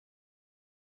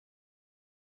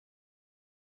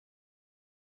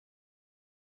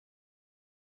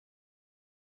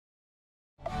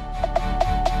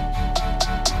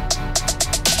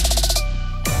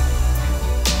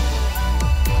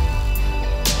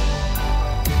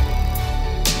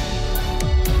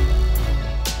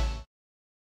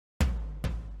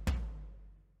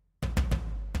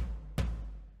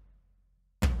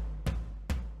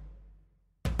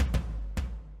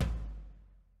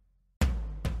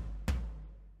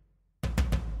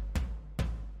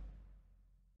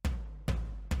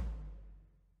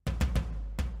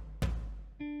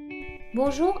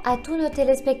Bonjour à tous nos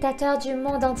téléspectateurs du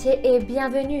monde entier et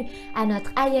bienvenue à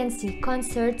notre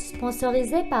Inconcert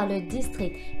sponsorisé par le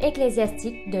district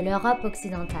ecclésiastique de l'Europe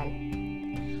occidentale.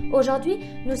 Aujourd'hui,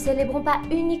 nous célébrons pas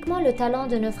uniquement le talent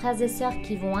de nos frères et sœurs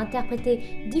qui vont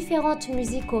interpréter différentes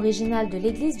musiques originales de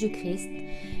l'Église du Christ,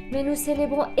 mais nous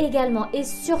célébrons également et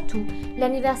surtout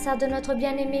l'anniversaire de notre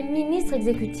bien-aimé ministre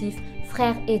exécutif,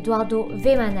 frère Eduardo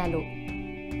V. Manalo.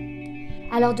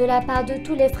 Alors de la part de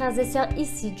tous les frères et sœurs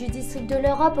ici du district de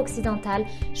l'Europe occidentale,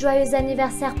 joyeux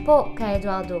anniversaire pour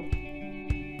Eduardo.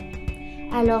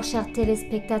 Alors chers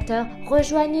téléspectateurs,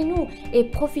 rejoignez-nous et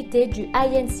profitez du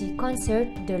Inconcert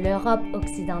de l'Europe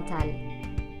occidentale.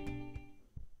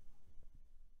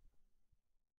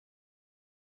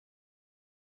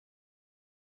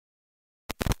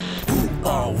 Who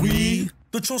are we?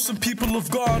 The chosen people of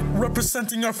God,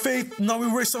 representing our faith. Now we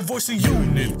raise our voice in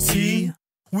unity.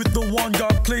 With the one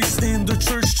God placed in the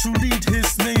church to lead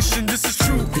his nation. This is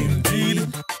true indeed.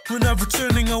 We're never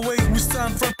turning away, we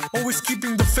stand firm, always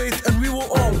keeping the faith, and we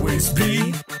will always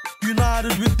be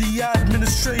united with the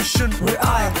administration. We're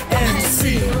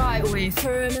INC. The right way,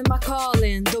 firm in my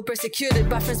calling. Though persecuted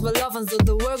by friends but loved ones, though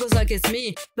the world goes against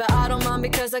me. But I don't mind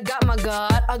because I got my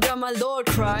God, I got my Lord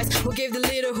Christ, who gave the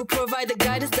leader, who provide the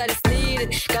guidance that is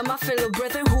needed. Got my fellow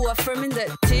brethren who affirming that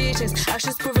teachings.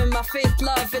 Actions proving my faith,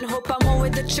 love, and hope. I'm on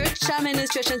with the church,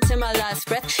 administration till my last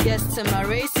breath. Yes, till my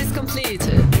race is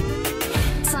completed.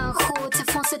 Sånn god til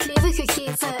få sitt liv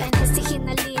gegeven. En hestig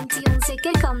alleen die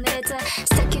onzeker kan redden.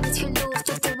 Sterk in het geloof,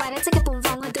 door de waarheid zich op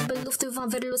omvangen. De belofte van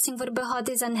verlossing voor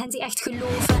behouden is aan hen die echt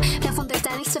geloven. Blijf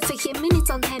onderdanig, ze vergeet me niet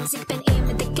aan hem. Ik ben één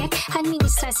met de kerk,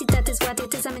 administratie, dat is wat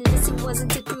het is. En mijn lessing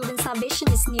wasn't it proven,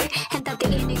 salvation is near. En dat de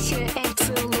enige echt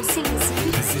verlossing is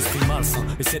hier. Ces esprits malsains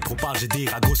essaient de propager des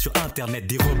ragots sur internet.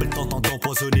 Des rebelles tentant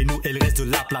d'empoisonner nous et le reste de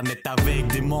la planète avec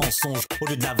des mensonges au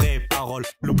lieu de la vraie parole.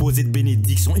 L'opposé de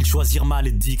bénédiction, ils choisirent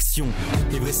malédiction.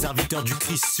 Les vrais serviteurs du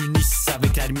Christ s'unissent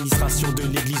avec l'administration de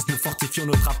l'église. Nous fortifions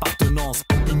notre appartenance.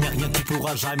 Il n'y a rien qui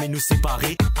pourra jamais nous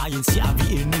séparer. INC à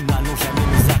vie et nous n'allons jamais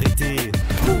nous arrêter.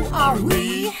 Who are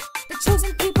we? The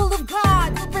chosen people of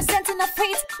God, representing our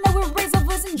faith. Now we raise our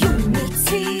voice in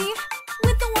unity.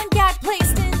 With the one God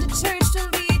placed in the church to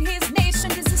lead his nation.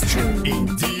 This is true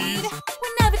indeed.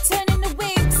 We're never turning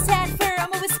away, we stand firm,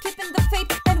 always keeping the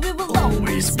faith, and we will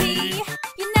always be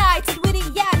united with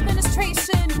the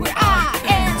administration. We're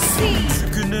INC. Ze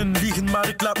kunnen liegen, maar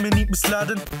ik laat me niet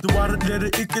misleiden. De waarheid leerde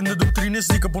ik in de doctrines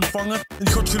die ik heb ontvangen.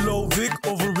 In God geloof ik,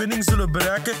 overwinning zullen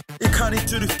bereiken. Ik ga niet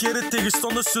terugkeren,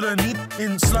 tegenstanders zullen niet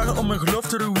inslagen om mijn geloof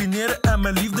te ruïneren. En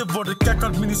mijn liefde voor de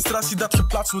kerkadministratie dat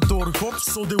geplaatst wordt door God.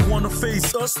 So they wanna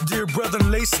face us, dear brethren,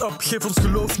 lace up. Geef ons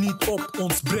geloof niet op,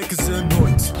 ons breken ze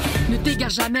nooit. Ne t'égare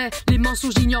jamais, les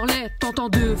mensonges ignore-les. Tentant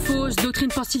de fausses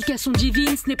doctrines pensent-ils qu'elles sont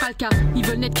divines, ce n'est pas le cas. Ils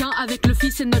veulent n'être qu'un avec le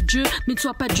Fils et notre Dieu. Mais ne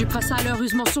sois pas dupe face à leur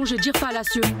ruse mensonge et dire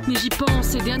fallacieux. Mais j'y pense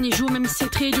ces derniers jours, même si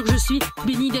c'est très dur, je suis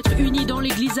béni d'être uni dans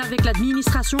l'église avec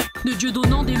l'administration de Dieu,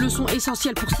 donnant des leçons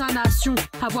essentielles pour sa nation.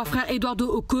 Avoir frère Eduardo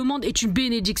aux commandes est une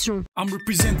bénédiction. I'm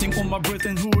representing all my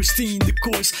brethren who are staying the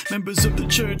course. Members of the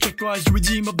church of Christ,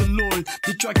 redeemed of the Lord.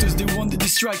 Detractors, they want to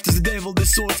distract us, the devil, the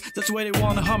swords. That's why they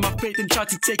want to harm my faith and try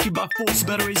to take it by force.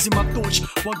 Better raising my torch,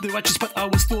 walk the righteous path I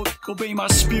was taught. Obey my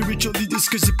spiritual leaders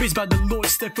cause it pays by the Lord.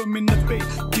 Step from in the faith,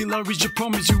 till I reach the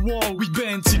promise you all. We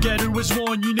band together as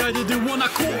one, united in one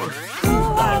accord. Who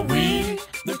are we?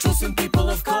 The chosen people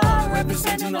of God,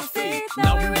 representing our faith.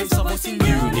 Now we raise our voice in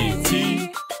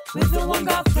unity. With the one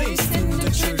God placed in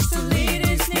the church to lead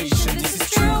his nation. This is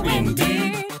true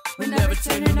indeed. We're never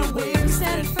turning away, we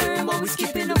stand firm, always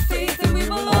keeping our faith, and we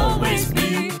will always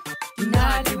be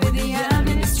united with the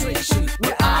administration.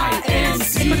 We're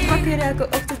INC. Ik word wakker elke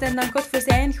ochtend en dank God voor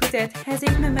zijn goedheid. Hij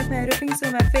zegt me met mijn roeping, zo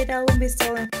mijn faith al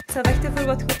onbestolen. Ik zal vechten voor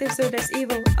wat goed is, zo dat is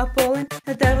evil. Apollen,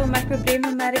 de duivel maakt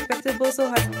problemen, maar ik werk de bol zo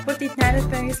hard. Word niet naar het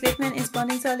puin gesleept, mijn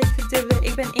inspanning zal ik verdubbelen.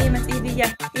 Ik ben één met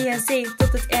Elia, INC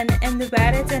tot het einde. En de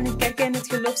waarheid en de kerk en het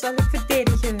geloof zal ik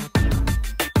verdedigen.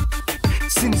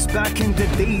 Since back in the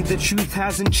day, the truth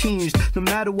hasn't changed. No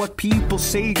matter what people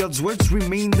say, God's words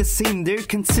remain the same. They're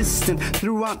consistent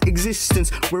throughout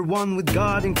existence. We're one with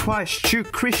God in Christ, true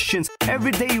Christians.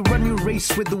 Every day run your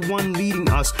race with the one leading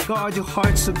us. Guard your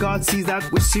heart so God sees that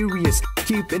we're serious.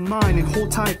 Keep in mind and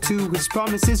hold tight to his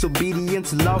promises.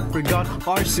 Obedience, love for God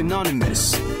are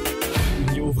synonymous.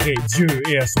 unis au vrai Dieu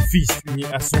et à son Fils, unis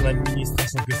à son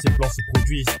administration, que ses plans se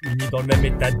produisent, unis dans le même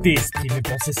état d'esprit, mes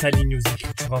pensées s'alignent aux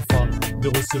Écritures afin de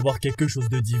recevoir quelque chose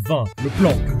de divin. Le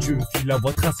plan que Dieu fit, la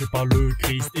voie tracée par le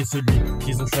Christ est celui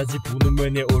qu'ils ont choisi pour nous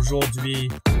mener aujourd'hui.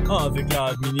 Avec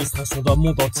l'administration d'un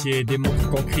monde entier, démontre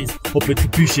qu'en Christ, on peut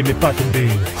trébucher mais pas tomber.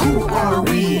 Who are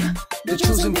we? The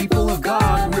chosen people of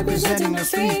God, representing our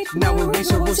faith. Now we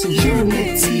raise our voice in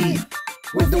unity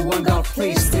with the one God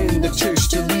placed in the church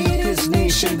to lead His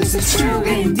nation. This is true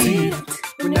indeed.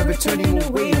 We're never turning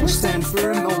away, we stand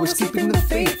firm, always keeping the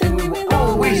faith, and we will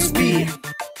always be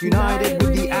united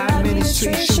with the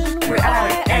administration. We're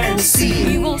INC.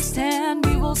 We will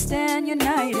stand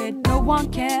united. No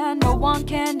one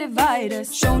can divide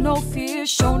us. Show no fear,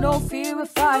 we're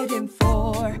fighting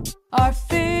for our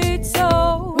faith.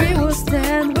 So we will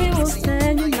stand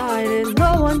united.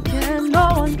 No one can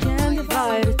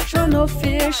divide us. Show no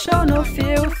fear,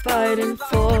 we're fighting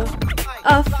for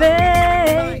our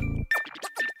faith.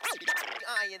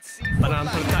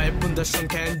 Parampal tayo pundasyon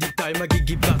kaya hindi tayo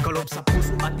magigibla. Kalob sa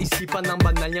puso at isipan ng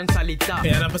banal niyang salita.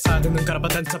 Kaya napasado ng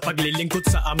karapatan sa paglilingkod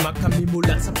sa Ama. Kami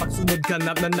mula sa pagsunod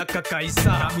ganap na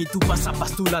nakakaisa. Kami tupa sa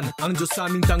pastulan, ang Diyos sa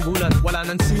aming tanggulan. Wala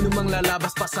nang sino mang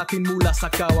lalabas pa sa atin mula sa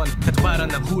kawan. At para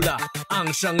ng hula, ang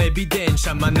siyang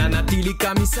ebidensya. Mananatili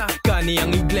kami sa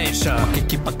kaniyang Iglesia.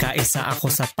 Makikipagkaisa ako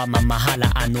sa pamamahala.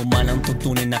 Ano man ang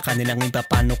tuntunin na kanilang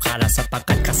ipapanukala,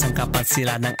 sapagkat kasangkapan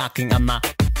sila ng aking Ama,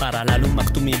 para lalong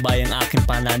magtumibay ang aking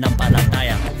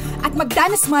pananampalataya. At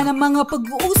magdanas man ang mga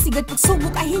pag-uusig at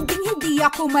pagsubok, ay hindi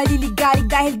ako maliligalig,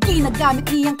 dahil ginagamit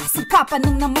niyang kasangkapan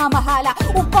ng namamahala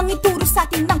upang ituro sa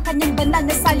atin ng kanyang banal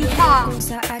na salita. Kung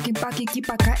sa aking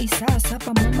pakikipagkaisa sa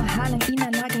pamamahalang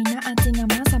inalagay na ating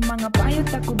Ama, sa mga payo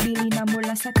takubili na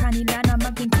mula sa kanila na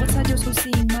magtingkod sa Diyos,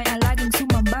 kusing may alaging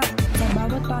sumamba. Sa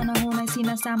bawat panahon ay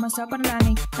sinasama sa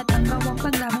panalangin, at ang gawang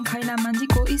paglaban kailanman di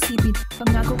ko isipin.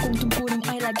 Pangako kong tungkulin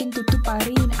ay laging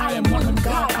tutuparin. I am one with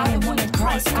God, I am one with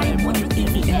Christ, I am one with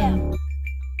EVM.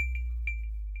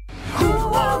 Who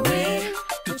are we?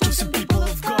 The chosen people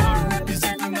of God,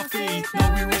 representing our faith. Now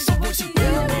we raise our voice in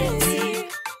unity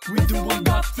with the one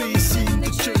God placed in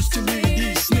the church to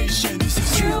lead His nation. This is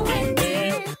true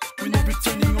indeed. We're never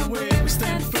turning away, we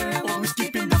stand firm, always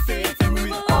keeping the faith, and we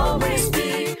will always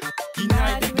be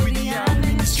united with the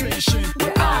administration.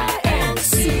 We're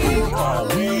INC. Who are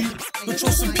we? The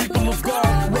chosen people of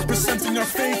God, representing our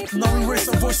faith. Now we raise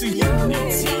our voice in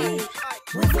unity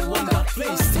with the one God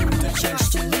placed in the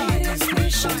church to lead His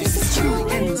nation. This is true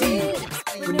indeed.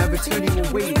 We're never turning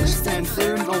away, we stand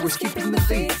firm, always keeping the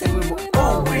faith, and we will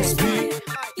always be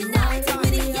united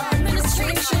with the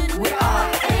administration. We're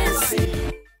INC.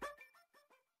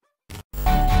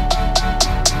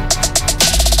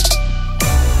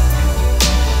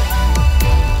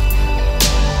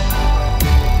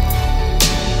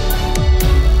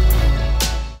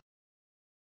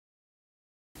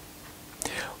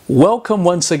 Welcome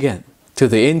once again to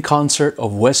the Inconcert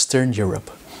of Western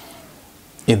Europe.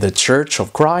 In the Church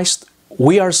of Christ,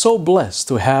 we are so blessed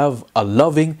to have a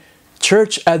loving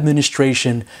church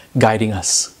administration guiding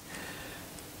us.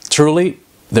 Truly,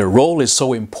 their role is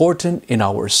so important in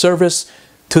our service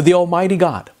to the Almighty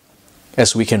God,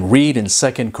 as we can read in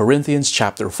 2 Corinthians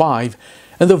chapter 5,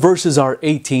 and the verses are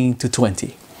 18 to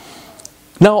 20.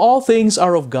 Now all things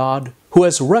are of God, who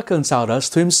has reconciled us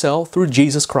to Himself through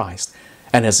Jesus Christ,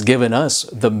 and has given us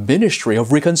the ministry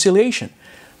of reconciliation.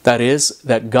 That is,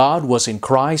 that God was in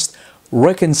Christ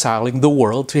reconciling the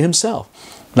world to Himself,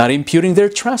 not imputing their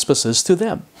trespasses to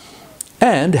them,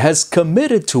 and has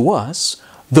committed to us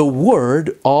the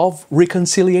word of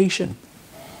reconciliation.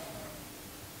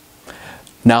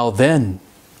 Now then,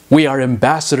 we are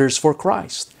ambassadors for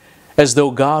Christ, as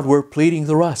though God were pleading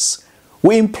through us.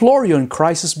 We implore you on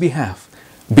Christ's behalf,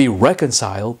 be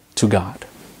reconciled to God.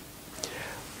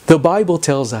 The Bible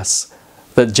tells us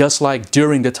that just like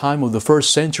during the time of the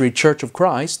first century Church of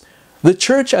Christ, the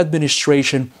church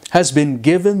administration has been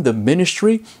given the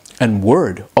ministry and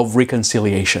word of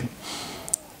reconciliation.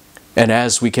 And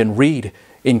as we can read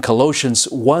in Colossians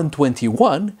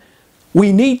 1:21,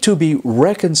 we need to be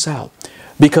reconciled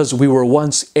because we were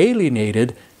once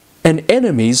alienated and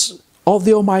enemies of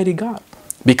the Almighty God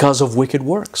because of wicked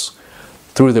works.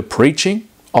 Through the preaching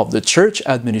of the church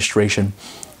administration,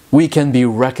 we can be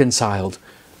reconciled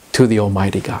to the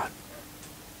Almighty God.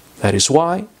 That is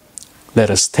why,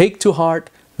 let us take to heart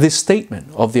this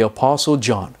statement of the Apostle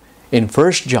John in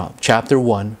 1 John chapter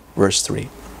 1, verse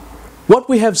 3. What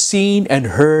we have seen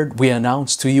and heard we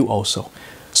announce to you also,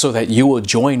 so that you will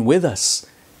join with us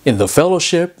in the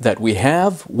fellowship that we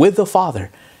have with the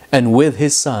Father and with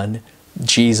His Son,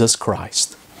 Jesus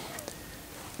Christ.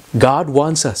 God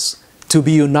wants us to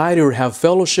be united or have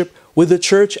fellowship with the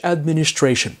church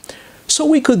administration, so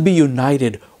we could be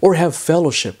united or have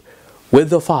fellowship with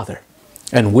the Father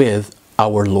and with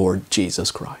our Lord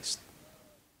Jesus Christ.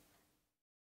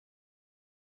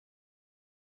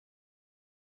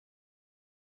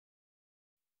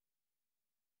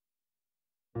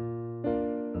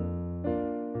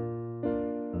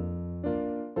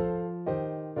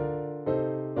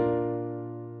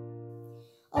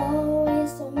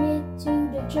 Always submit to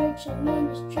the church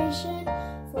administration,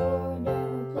 for the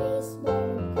replacement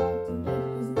of God to lead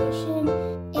His nation.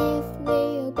 If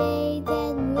we obey,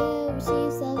 then we'll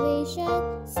receive salvation.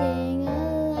 Sing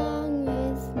along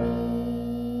with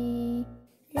me.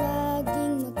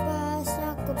 Laging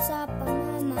magpasakop sa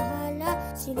pamamahala,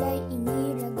 sila'y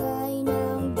inilagay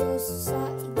ng Diyos sa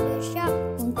Iglesia.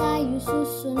 Kung tayo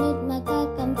susunod,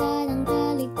 makakamta ng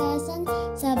kaligtasan,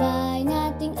 sabay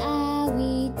nating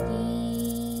awitin.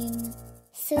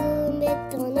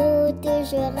 Soumettons-nous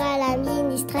toujours à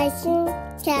l'administration,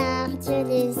 car Dieu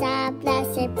les a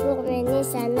placés pour mener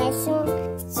sa nation.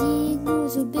 Si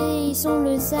nous obéissons,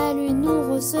 le salut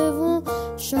nous recevons.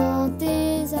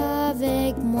 Chantez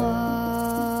avec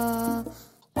moi.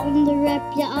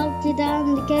 Onderwerp je altijd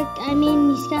aan de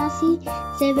kerkadministratie.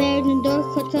 Zij werden door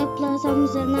God geplaatst om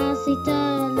zijn natie te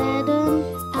leiden.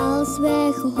 Als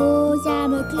we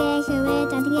gehoorzamen, krijgen wij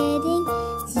dan redding.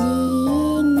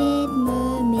 Zing met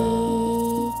me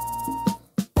mee.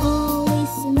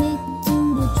 Always submit to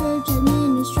the church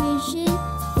administration,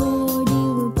 for they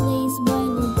were placed by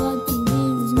the God to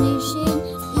lead His nation.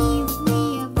 If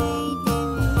we obey, then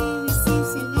we will receive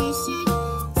salvation.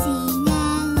 Sing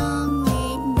along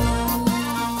with me.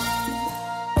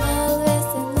 Always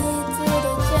submit to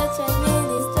the church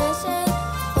administration,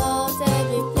 for they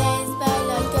were placed by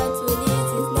the God to lead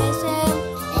His nation.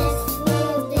 If we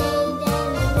obey, then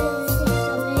we will receive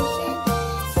salvation.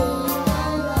 Sing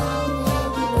along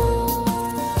with me.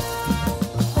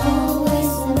 Always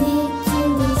submit to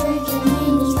the church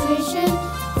administration,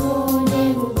 for they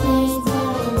were placed by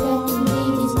the God to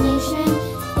lead His nation.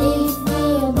 If we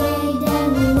obey, then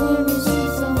we will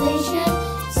receive salvation.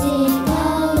 Sing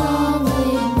along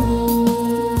with me.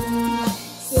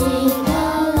 Sing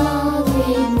along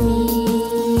with me.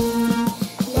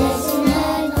 Let's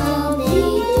unite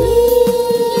completely.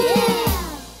 Yeah!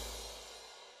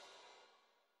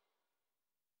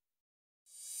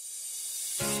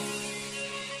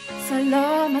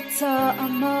 Salamat sa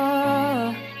Ama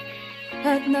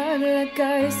at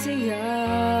naglagay siya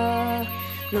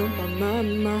ng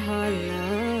pamamahala.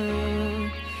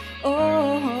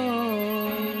 Oh,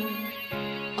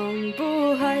 ang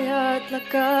buhay at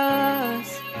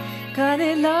lakas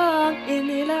kanilang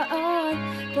inilaan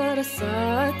para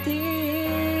sa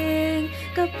ating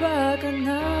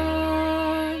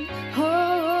kapakanan.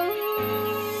 Oh,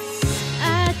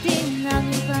 ating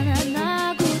aming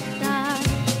pananagutan,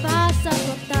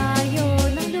 pasakop tayo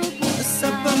ng lubusan. Sa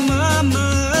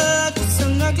pamamahala,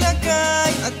 isang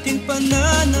naglagay, ating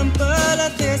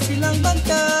pananampalataya silang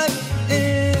bantay.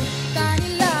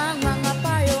 Kanilang mga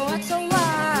payo at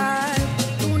sawan,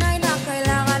 tunay na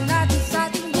kailangan natin sa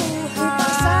ating buhay.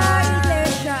 Upang sa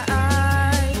Iglesia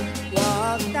ay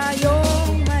huwag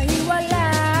tayong mahiwalay.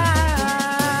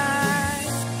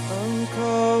 Ang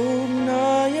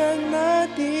kaugnayan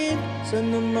natin sa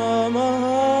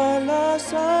namamahala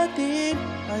sa atin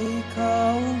ay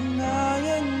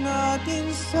kaugnayan natin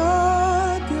sa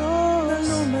Diyos na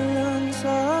lumalang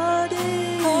sa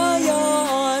atin. Kaya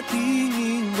ating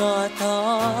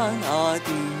ingatan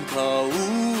ating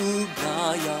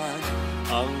kaugnayan,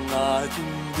 ang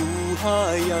ating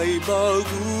buhay ay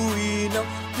baguhin ng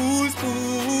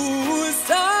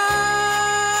puspusan.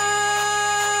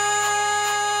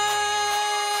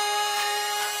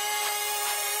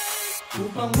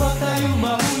 Upang huwag tayong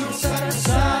mahulog sa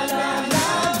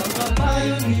kasalanan, mga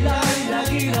payo nila ay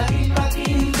lagi-laging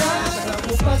pakinggan. Sa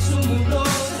upat sumunod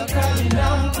sa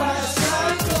kanilang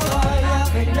pasal, ito ay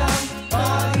Akay ng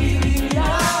Pag-ibig nila.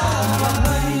 Ang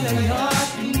mahal nila'y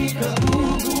at hindi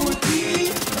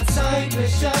kabubuti, at sa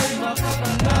Iglesia ay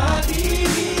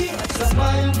makapanatili, at sa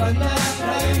bayang banal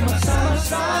ay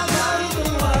magsama-sama. Ito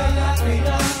ay Akay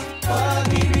ng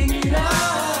Pag-ibig nila.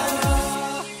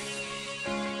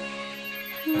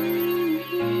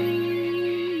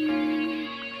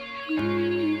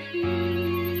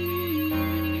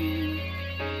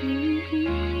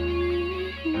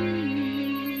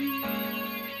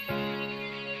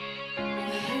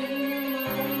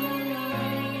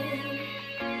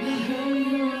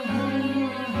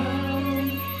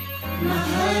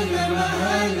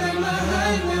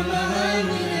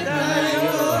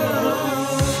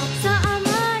 Sa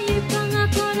Ama,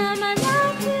 ipangako naman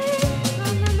natin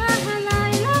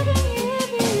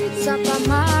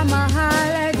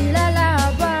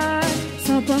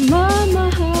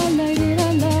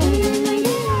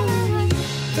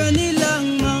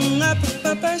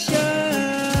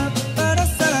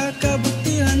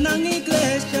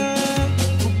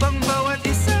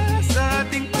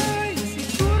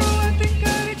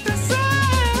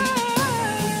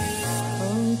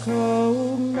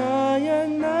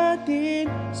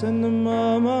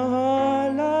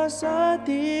sa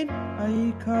atin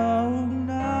ay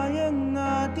kaugnayan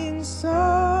natin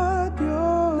sa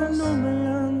Diyos na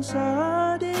lumalang sa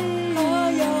atin.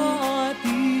 Kaya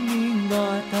ating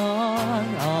ingatan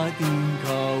ating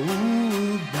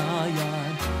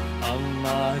kaugnayan, ang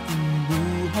ating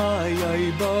buhay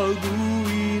ay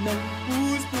baguhin ng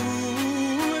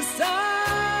puspusan.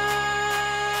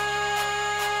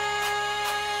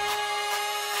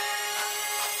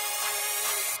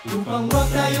 Upang huwag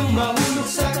tayong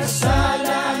mahulog sa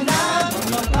kasalanan,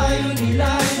 mga payo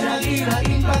nila ay lagi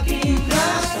nating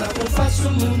pakinggan. Sa kupat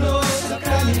sumunod sa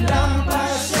kanilang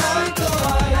pasya, ito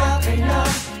ay Akay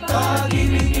ng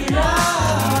Pag-ibig nila.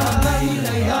 Ang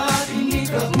ilay at hindi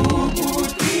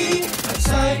kabubuti, at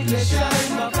sa Iglesia ay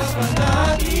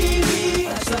makapanatili,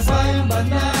 at sa bayang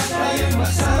banal tayo'y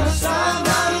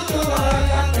masama-sama. Ito ay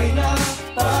Akay ng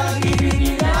Pag-ibig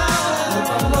nila.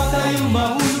 Upang huwag tayong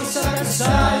mahulog sa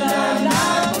kasalanan,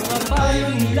 mga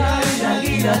payo nila ay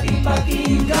lagi nating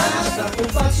pakinggan. Sa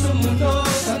kupat sumunod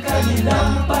sa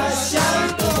kanilang pasya,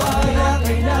 ito ay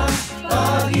Akay ng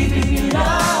Pag-ibig nila.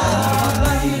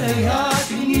 Ang ilay at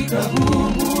hindi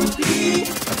kabubuti,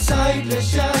 at sa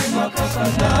Iglesia ay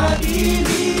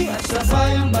makapanatili, at sa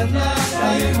bayang banal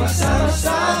tayo'y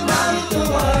masama-sama. Ito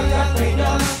ay Akay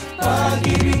ng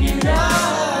Pag-ibig nila.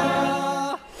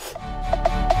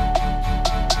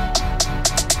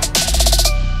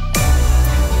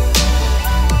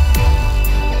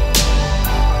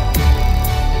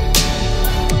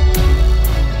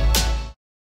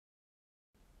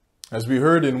 As we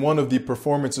heard in one of the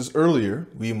performances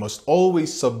earlier, we must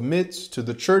always submit to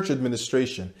the church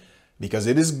administration because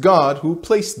it is God who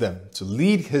placed them to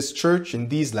lead His church in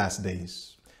these last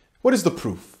days. What is the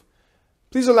proof?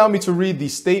 Please allow me to read the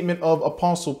statement of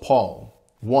Apostle Paul,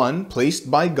 one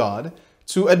placed by God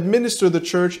to administer the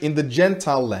church in the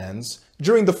Gentile lands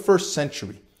during the first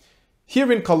century.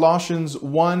 Here in Colossians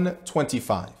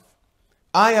 1:25,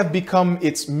 I have become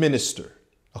its minister,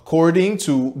 according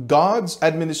to God's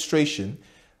administration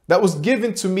that was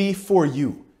given to me for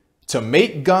you, to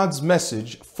make God's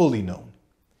message fully known.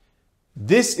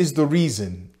 This is the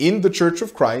reason in the Church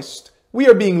of Christ we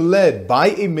are being led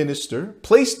by a minister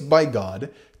placed by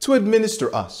God to administer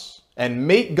us and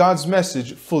make God's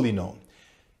message fully known.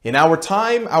 In our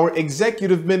time, our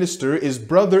executive minister is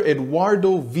Brother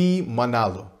Eduardo V.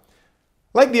 Manalo.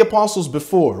 Like the apostles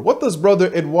before, what does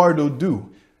Brother Eduardo do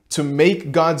to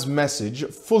make God's message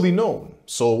fully known,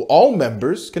 so all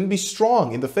members can be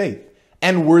strong in the faith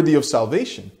and worthy of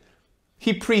salvation?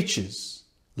 He preaches,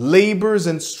 labors,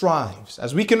 and strives,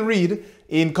 as we can read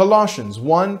in Colossians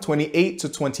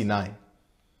 1:28-29.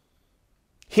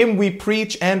 Him we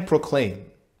preach and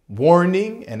proclaim,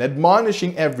 warning and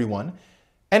admonishing everyone,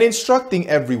 and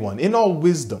instructing everyone in all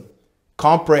wisdom,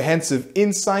 comprehensive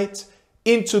insight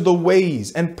into the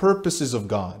ways and purposes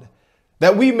of God,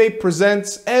 that we may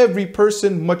present every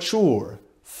person mature,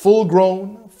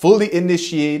 full-grown, fully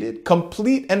initiated,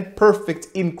 complete and perfect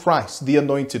in Christ, the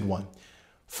Anointed One.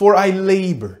 For I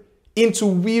labor into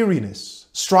weariness,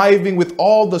 striving with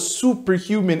all the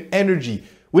superhuman energy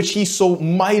which He so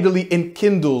mightily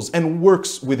enkindles and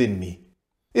works within me.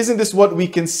 Isn't this what we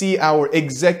can see our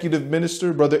executive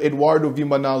minister, Brother Eduardo V.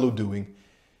 Manalo, doing?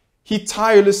 He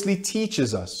tirelessly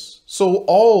teaches us, so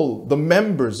all the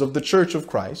members of the Church of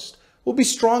Christ will be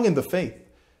strong in the faith.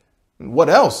 What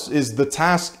else is the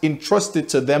task entrusted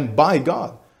to them by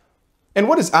God? And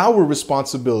what is our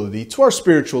responsibility to our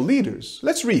spiritual leaders?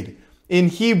 Let's read in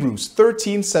Hebrews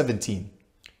 13:17.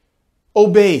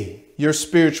 Obey your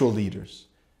spiritual leaders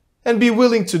and be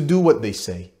willing to do what they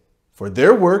say, for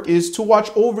their work is to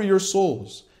watch over your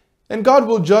souls, and God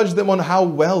will judge them on how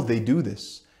well they do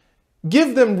this.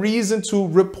 Give them reason to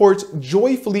report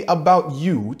joyfully about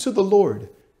you to the Lord,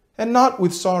 and not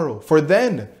with sorrow, for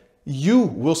then you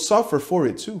will suffer for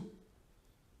it too.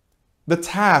 The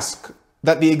task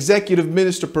that the executive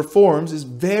minister performs is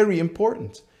very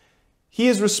important. He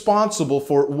is responsible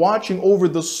for watching over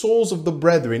the souls of the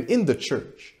brethren in the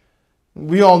church.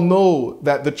 We all know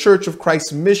that the Church of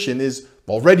Christ's mission is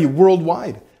already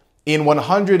worldwide, in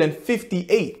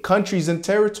 158 countries and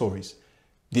territories.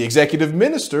 The executive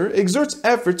minister exerts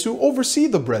effort to oversee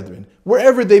the brethren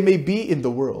wherever they may be in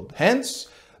the world. Hence,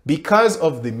 because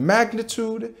of the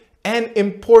magnitude and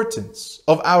importance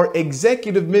of our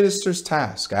executive minister's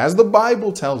task, as the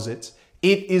Bible tells it,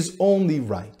 it is only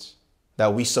right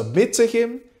that we submit to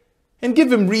him and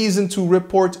give him reason to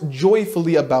report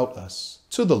joyfully about us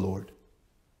to the Lord.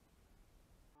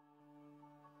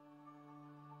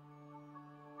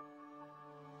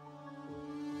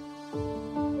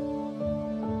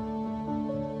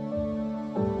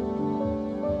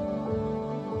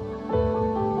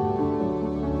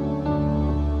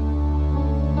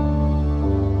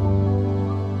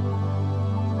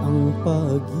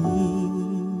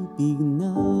 pag-ibig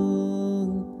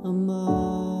ng Ama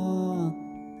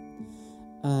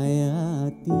ay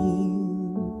ating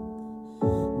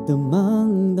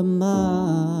damang-dama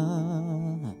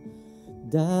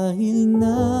dahil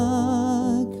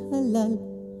naghalal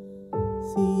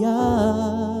siya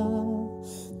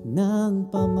ng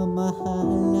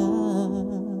pamamahala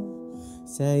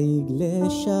sa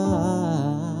Iglesia.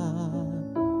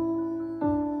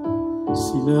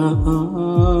 Sila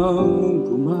ang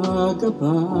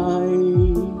gumagabay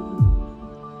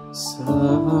sa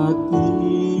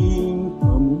ating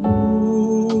pamumuhay.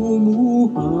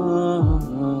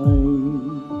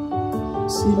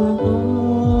 Sila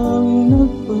ang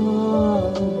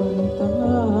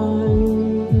nagbabantay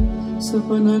sa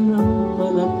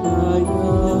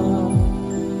pananampalataya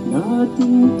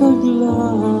nating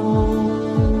taglay.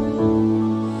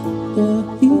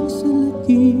 Dahil sa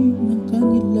laki ng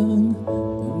kanilang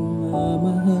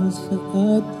pagmamahal sa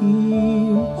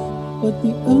atin,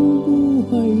 pati ang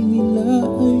buhay nila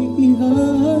ay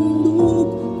ihahandog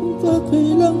kung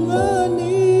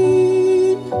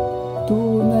kakailanganin.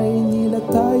 Tunay nila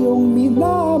tayong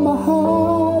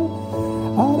minamahal,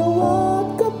 araw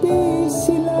at gabi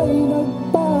sila'y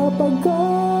nagpapagal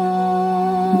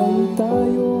nang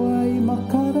tayo ay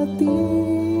makarating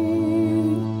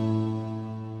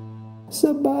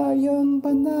sa bayang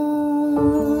banal.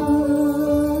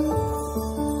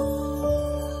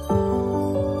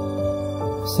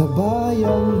 Sa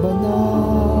bayang banal.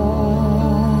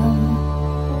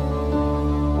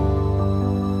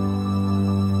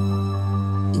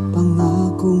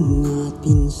 Ipangako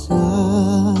natin sa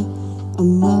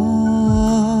Ama,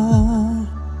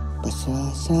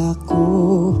 pasasako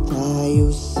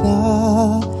tayo sa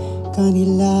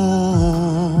kanila.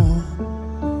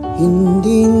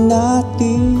 Hindi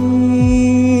natin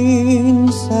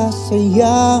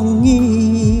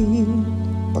sasayangin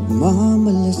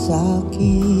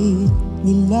pagmamalasakit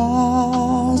nila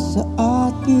sa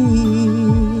atin.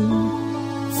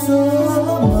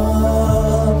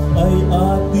 Salamat ay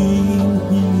ating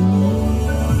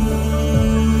hingin,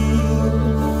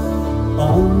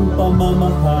 ang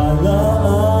pamamahala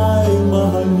ay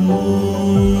mahalin.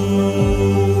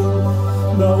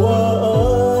 Nawa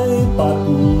ay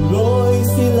patuloy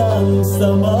silang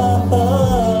samahan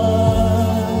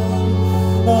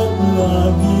at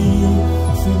lagi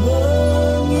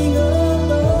silang ingatan.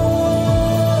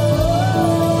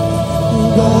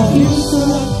 Dahil sa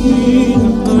akin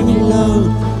ang kanilang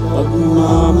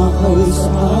pagmamahal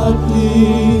sa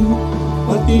atin,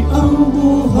 pati ang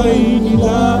buhay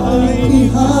nila ay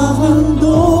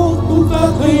ihahandog kung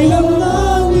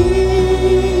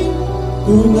kakailanganin.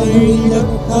 Tunay nila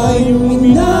tayong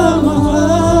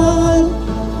minamahal,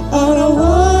 araw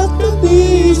at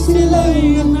gabi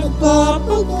sila'y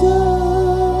nagpapagal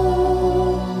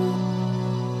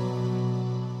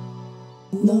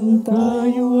nang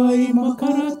tayo ay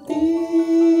makarating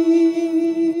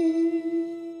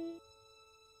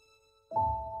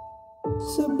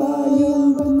sa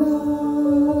bayang banal.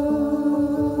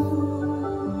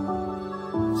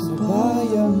 Sa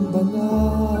bayang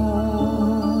banal.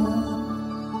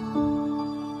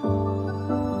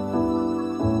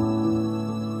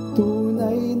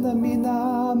 Tunay na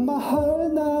minamahal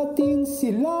natin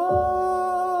sila.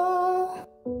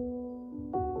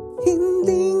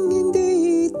 Hindi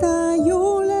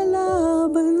tayo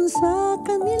lalaban sa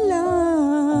kanila,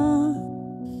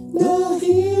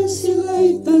 dahil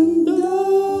sila'y tanda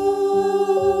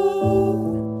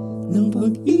ng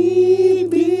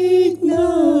pag-ibig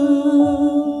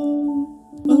ng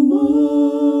Ama.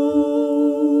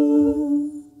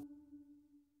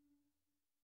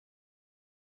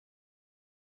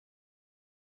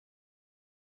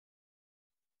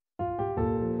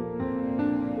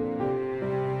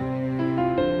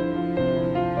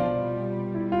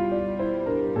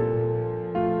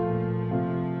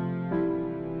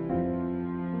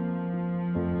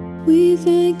 We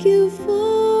thank you,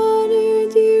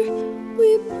 Father dear.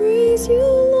 We praise you,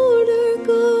 Lord our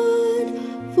God,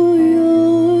 for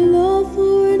your love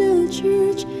for the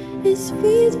church is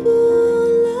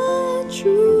faithful and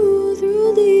true.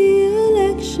 Through the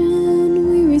election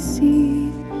we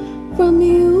receive from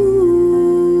you,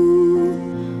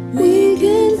 we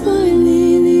can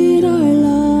finally lead our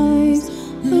lives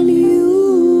anew.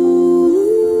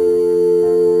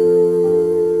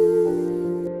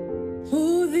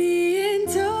 Oh, the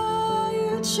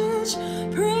entire church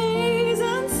praise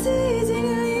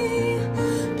unceasingly.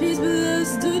 Please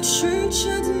bless the church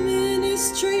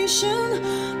administration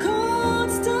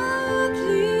constantly.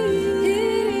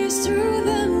 It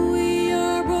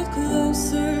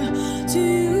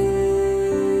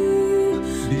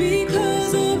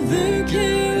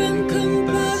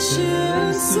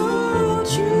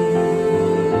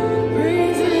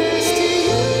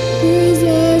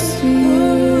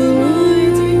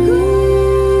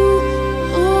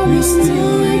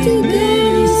still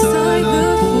remain inside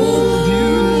the fold you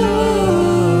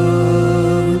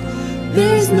love.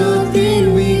 There's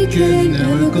nothing we can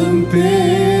ever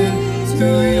compare to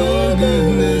your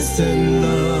goodness and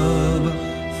love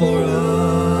for us.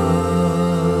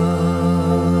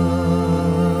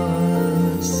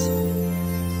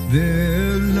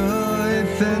 Their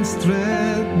life and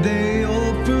strength they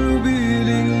offer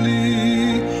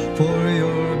willingly for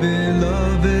your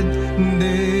beloved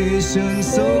nation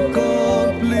so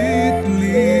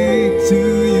completely. To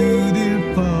you, dear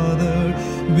Father,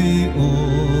 we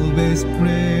always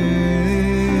pray.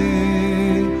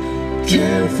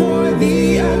 Care for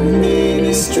the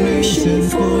administration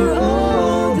for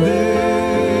all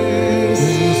this.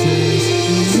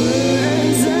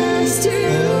 Presents to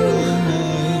you,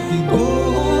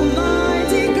 oh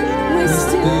Almighty God. We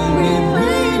still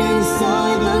remain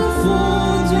inside the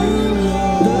fold you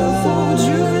love.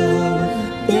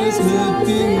 There's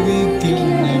nothing we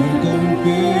can ever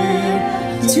compare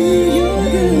to your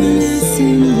goodness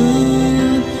and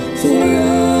love for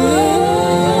us.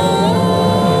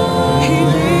 He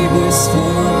labors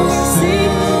for us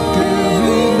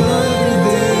every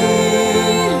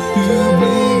day to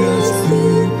bring us to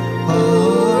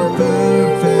our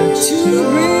perfection. To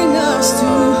bring us to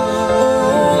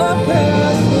our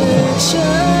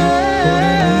perfection.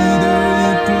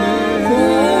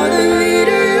 For the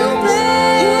leader you play,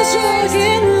 whose joy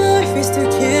in life is to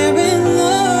care and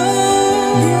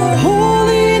love your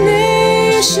holy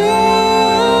nation.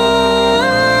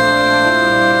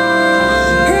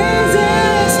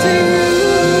 Praises to you,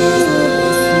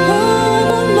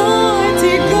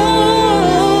 Almighty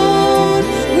God.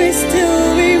 We still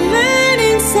remain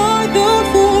inside the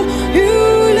fold you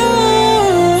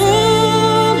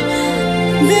love.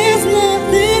 There's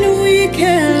nothing we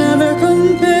can ever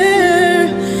compare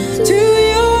to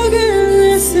your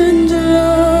goodness and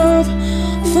love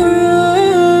for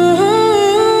us.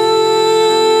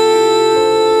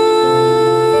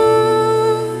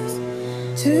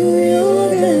 To your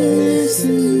goodness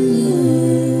and love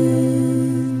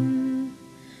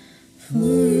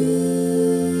for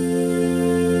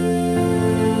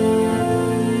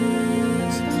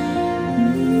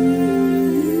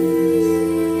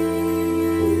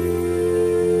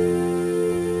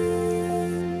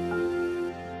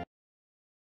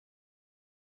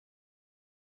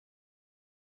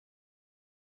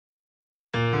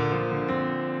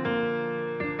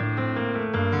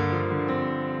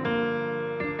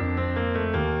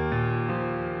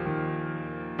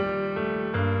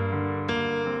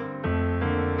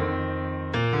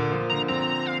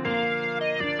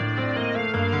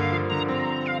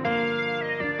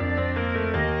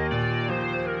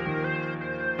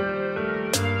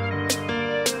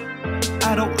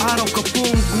Araw-araw ka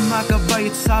pong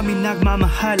gumagabay at sa amin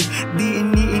nagmamahal. Di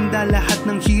iniinda lahat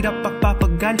ng hirap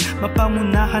pagpapagal.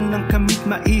 Mapangunahan ng kamit,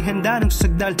 maihanda ng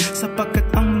sagdal. Sapagkat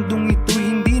ang mundong ito'y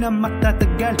hindi na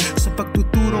magtatagal. Sa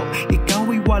pagtuturo,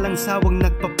 ikaw ay walang sawang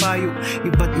nagpapayo.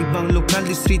 Iba't ibang lokal,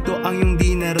 distrito ang iyong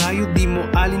dinarayo. Di mo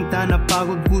alintana,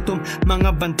 pagod, gutom,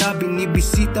 mga banta.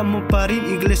 Binibisita mo pa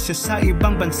rin iglesia sa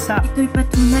ibang bansa. Ito'y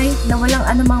patunay na walang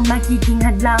anumang magiging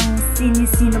hadlang.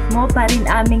 Sinisinop mo pa rin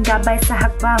aming gabay sa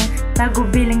hakbang.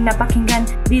 Tagubiling na pakinggan,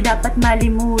 di dapat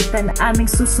malimutan. Aming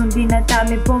susundin at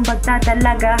aming pong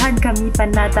pagtatalagahan. Kami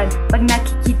panatag pag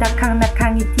nakikita kang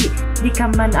nakangiti. Di ka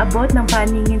man abot ng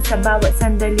paningin sa bawat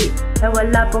sandali.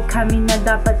 Nawala po kami na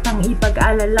dapat pang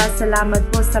ipag-alala. Salamat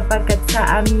po sapagkat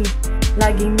sa amin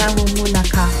laging nangunguna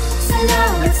ka.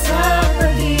 Salamat sa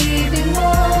pag-ibig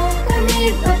mo, kami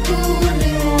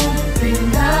patuloy mo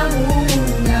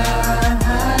pinamunahan.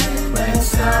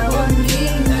 Magsawang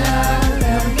ginagayan,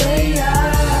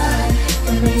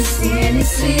 kami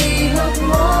sinisilog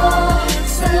mo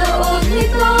sa loob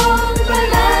nitong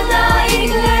banal na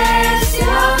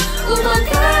iglesia.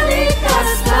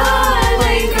 Kumagkalikas ka,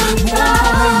 may kanta.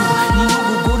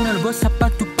 Sa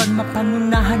patupad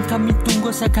mapanunahan kami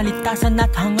tunggo sa kalitasan at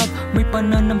hangad. May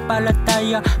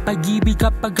pananampalataya, pag-ibig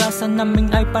at pag-asa naming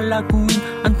ay palaguin.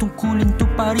 Ang tungkulin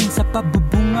tuparin sa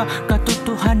pabubunga,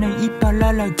 katotohanan ay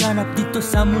ipalalaganap dito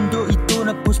sa mundo ito.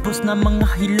 Napuspos na mga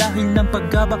hilahil ng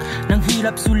paggabak ng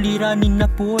hirap, suliranin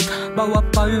na puot. Bawat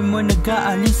payo mo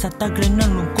nag-aalis sa tagre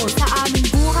ng lungkot. Sa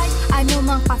aming buhay,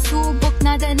 anumang pasubok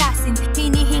na danasin,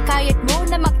 hinihikayat mo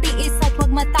na magtiis at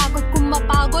huwag matakot. Kung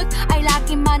mapagod ay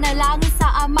lagi manalangin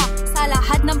sa Ama. Sa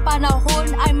lahat ng panahon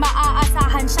ay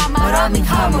maaasahan siya. Maraming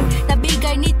hamon,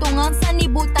 nabigay nito ngang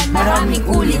sanibutan. Maraming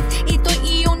ulit, ito'y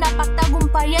iyong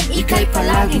napagtagumpayan. Ika'y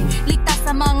palaging ligtas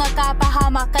sa mga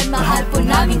kapahamakan. Mahal po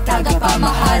naming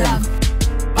tagapamahalang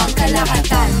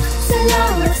Pangkalahatan.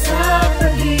 Salamat sa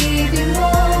pag-ibig mo,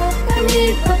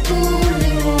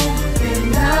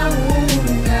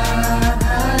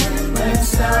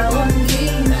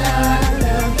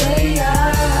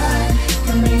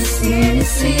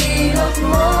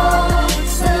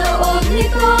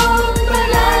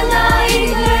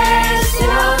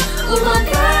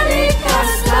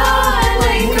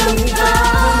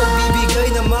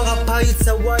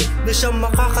 siyang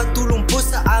makakatulong po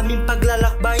sa aming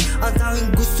paglalakbay. Ang tanging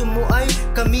gusto mo ay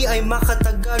kami ay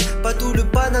makatagal, patuloy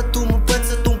pa na tumupad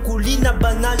sa tungkulin na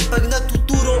banal. Pag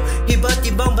natuturo, iba't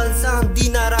ibang bansa ang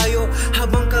dinarayo,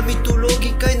 habang kami tulog,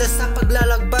 ika'y nasa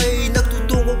paglalakbay.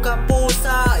 Nagtutungo ka po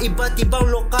sa iba't ibang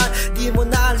lokal, di mo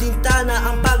naalintana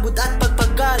ang pagod at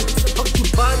pagpagal. Sa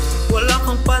pagtupad, wala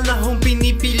kang panahong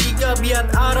pinipili, gabi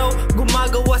at araw,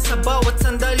 gumagawa sa bawat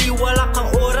sandali. Wala kang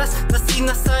oras na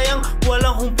sinasayang,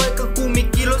 walang humpay kang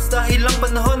kumikilos, dahil ang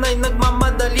panahon ay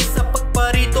nagmamadali sa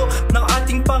pagparito ng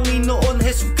ating Panginoon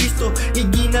Hesus Cristo.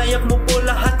 Iginayak mo po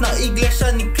lahat ng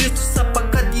Iglesia ni Cristo,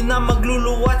 sapagkat di na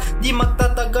magluluwat, di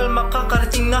magtatagal,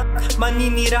 makakarating na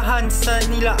maninirahan sa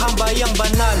nila ang bayang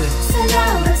banal.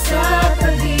 Salamat sa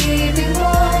pag-ibig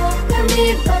mo,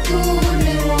 kami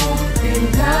patuloy mo,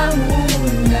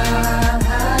 pinamunahan,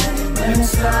 walang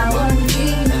sawang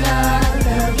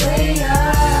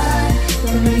ginagabayan.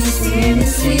 Kami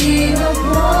sinisinop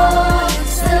mo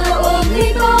sa loob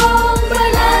nitong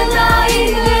banal na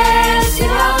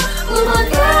Iglesia,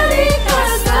 umagaling ka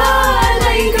sa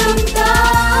laiganta.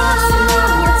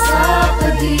 Salamat sa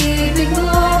pag-ibig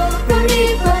mo,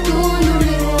 kami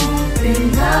patuloy mo,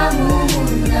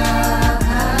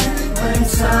 pinamunahan, walang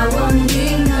sawang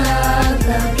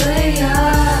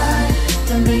ginagabayan.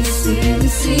 Kami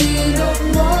sinisinop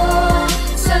mo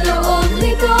sa loob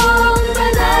nitong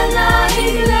banal na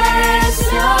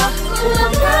Iglesia,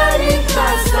 umagaling ka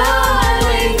sa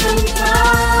laiganta.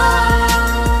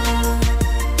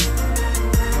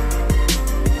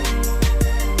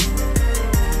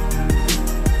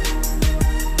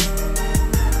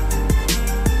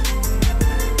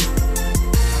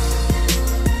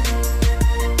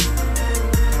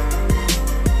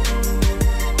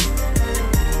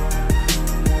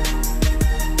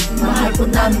 Mahal po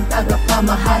namin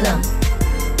Tagapamahalang,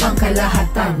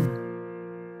 Pangkalahatan.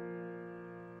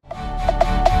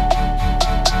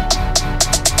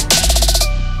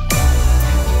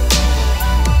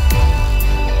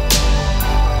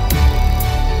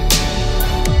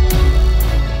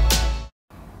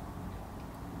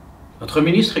 Notre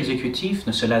ministre exécutif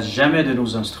ne se lasse jamais de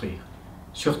nous instruire,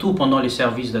 surtout pendant les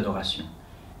services d'adoration.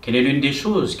 Quelle est l'une des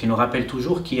choses qui nous rappelle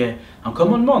toujours qui est un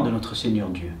commandement de notre Seigneur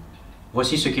Dieu?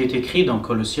 Voici ce qui est écrit dans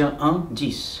Colossiens 1,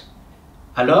 10.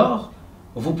 Alors,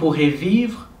 vous pourrez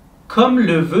vivre comme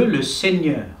le veut le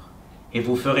Seigneur, et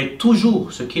vous ferez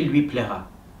toujours ce qui lui plaira.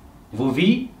 Vos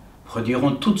vies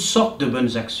produiront toutes sortes de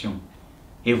bonnes actions,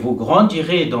 et vous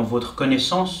grandirez dans votre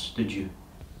connaissance de Dieu.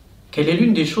 Quelle est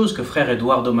l'une des choses que frère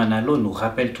Eduardo Manalo nous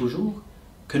rappelle toujours?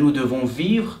 Que nous devons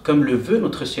vivre comme le veut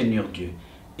notre Seigneur Dieu,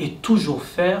 et toujours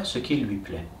faire ce qui lui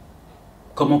plaît.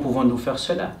 Comment pouvons-nous faire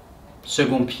cela?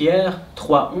 2 Pierre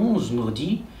 3,11 nous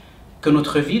dit que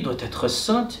notre vie doit être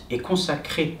sainte et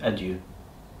consacrée à Dieu.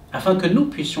 Afin que nous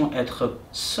puissions être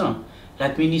saints,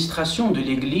 l'administration de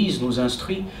l'Église nous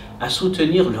instruit à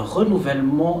soutenir le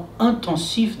renouvellement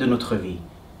intensif de notre vie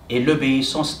et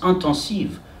l'obéissance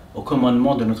intensive au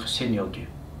commandement de notre Seigneur Dieu.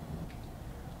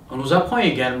 On nous apprend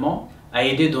également à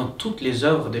aider dans toutes les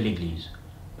œuvres de l'Église.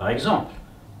 Par exemple,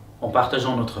 en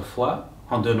partageant notre foi,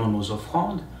 en donnant nos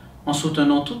offrandes, en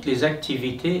soutenant toutes les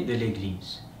activités de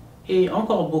l'Église et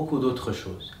encore beaucoup d'autres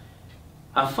choses,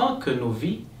 afin que nos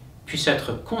vies puissent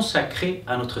être consacrées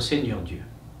à notre Seigneur Dieu.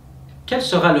 Quel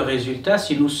sera le résultat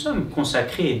si nous sommes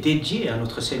consacrés et dédiés à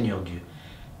notre Seigneur Dieu?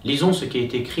 Lisons ce qui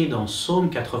est écrit dans Psaume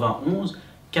 91,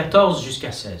 14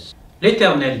 jusqu'à 16.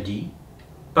 L'Éternel dit,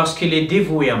 « Parce qu'il est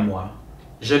dévoué à moi,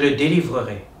 je le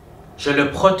délivrerai, je le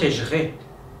protégerai,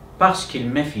 parce qu'il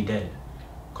m'est fidèle.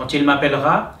 Quand il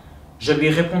m'appellera, je lui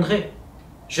répondrai.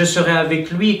 Je serai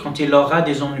avec lui quand il aura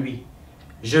des ennuis.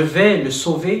 Je vais le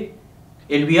sauver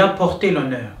et lui apporter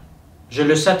l'honneur. Je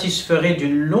le satisferai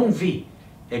d'une longue vie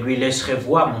et lui laisserai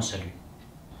voir mon salut. »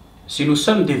 Si nous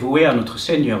sommes dévoués à notre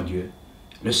Seigneur Dieu,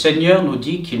 le Seigneur nous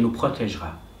dit qu'il nous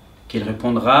protégera, qu'il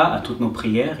répondra à toutes nos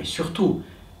prières et surtout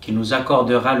qu'il nous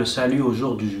accordera le salut au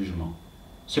jour du jugement.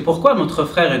 C'est pourquoi notre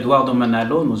frère Eduardo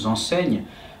Manalo nous enseigne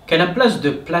qu'à la place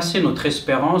de placer notre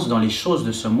espérance dans les choses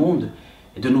de ce monde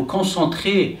et de nous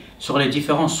concentrer sur les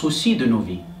différents soucis de nos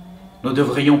vies, nous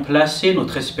devrions placer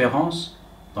notre espérance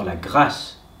dans la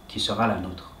grâce qui sera la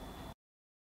nôtre.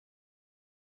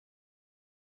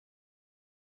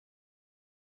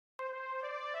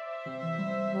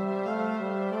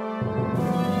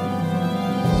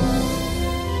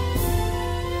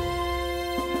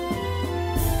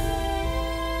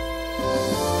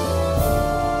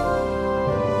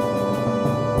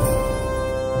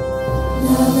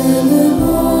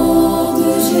 L'avènement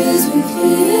de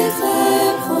Jésus-Christ est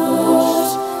très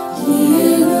proche, qui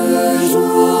est le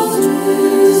jour du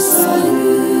salut.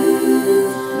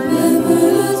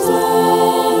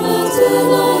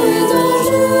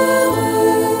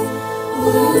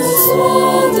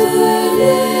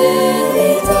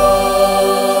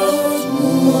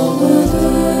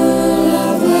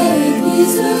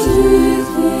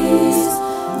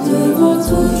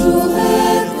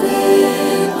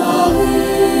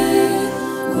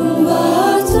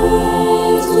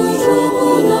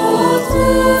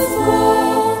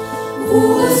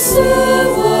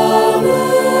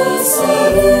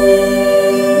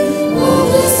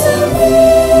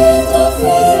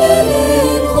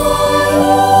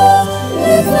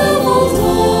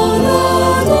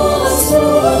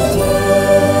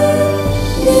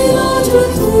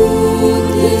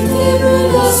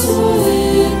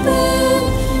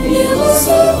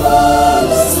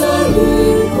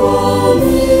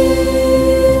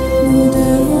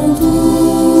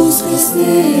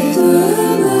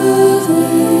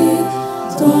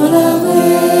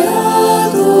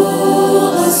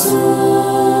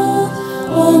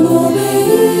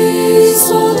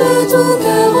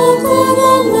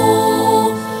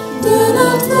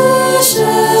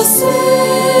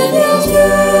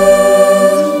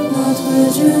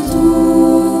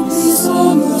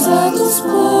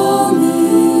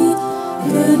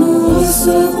 que nous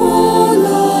recevrons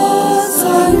le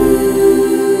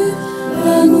salut.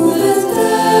 La nouvelle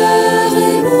terre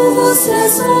et nouveaux ciels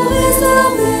sont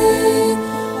réservés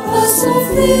à son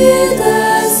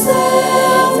fidèle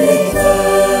serviteur.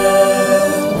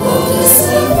 Notre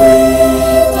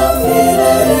serviteur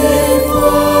fidèle et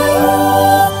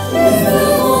croyant, et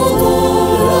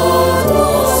rendons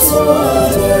l'adoration à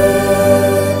Dieu.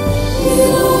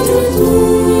 Il entre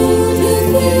toutes les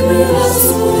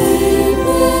tribulations et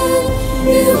peines,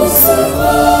 il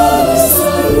recevra le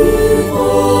salut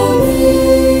promis.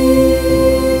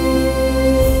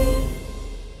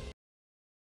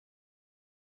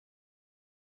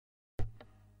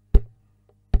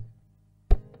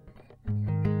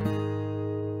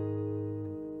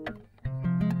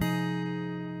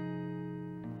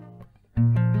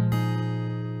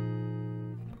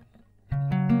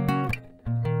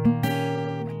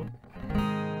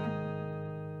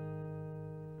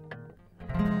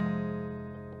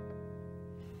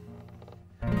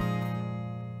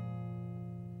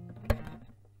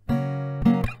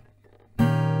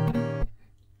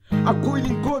 Ako'y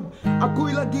lingkod,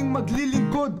 ako'y laging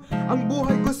maglilingkod. Ang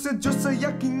buhay ko sa Diyos ay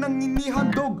aking nang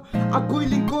inihandog.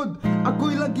 Ako'y lingkod,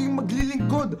 ako'y laging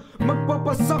maglilingkod.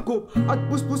 Magpapasakop at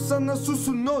puspusan na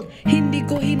susunod. Hindi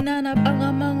ko hinanap ang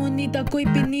Ama, ngunit ako'y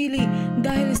pinili.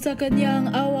 Dahil sa Kanya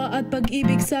ang awa at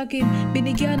pag-ibig sa'kin,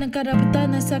 binigyan ng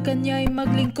karapatan na sa Kanya'y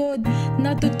maglingkod.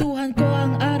 Natutuhan ko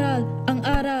ang aral, ang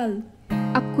aral.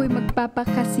 Ako'y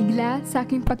magpapakasigla sa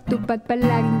aking pagtupad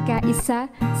palaging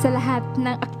kaisa sa lahat ng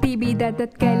aktibidad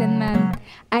at kailanman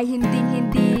ay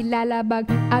hindi lalabag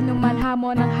anuman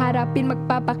hamon ang harapin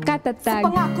magpapakatatag.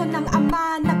 Sa pangako ng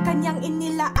Ama na Kanyang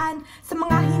inilaan sa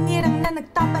mga hinirang na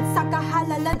nagtapat sa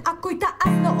kahalalan, ako'y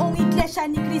taas noong Iglesia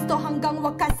ni Cristo hanggang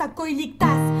wakas ako'y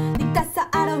ligtas, ligtas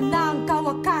sa araw ng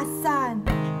kawakasan.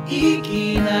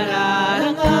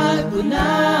 Ikinararangal ko na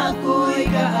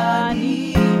ako'y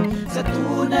kaani sa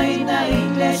tunay na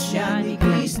Iglesia ni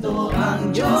Cristo,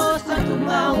 ang Diyos na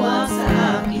tumawa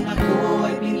sa akin.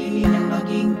 Ako ay pinili niyang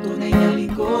maging tunay na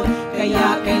lingkod,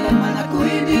 kaya kailanman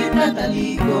ako'y di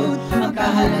tatalikod. Ang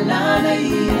kahalalan ay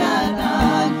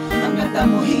ingatan hanggang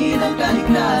tamuhin ang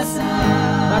kaligtasan.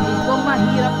 Bakit ko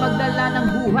mahirap magdala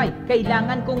ng buhay?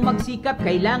 Kailangan kong magsikap,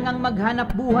 kailangang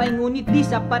maghanap buhay. Ngunit di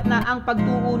sapat na ang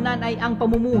pagtuunan ay ang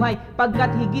pamumuhay,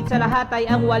 pagkat higit sa lahat ay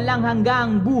ang walang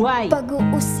hanggang buhay.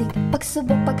 Pag-uusig,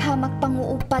 pagsubok, paghamak,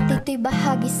 panguupat, ito'y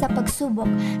bahagi sa pagsubok.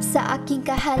 Sa aking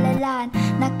kahalalan,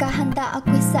 nakahanda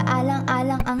ako'y sa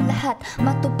alang-alang ang lahat.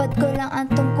 Matupad ko lang ang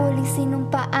tungkuling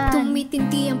sinumpaan.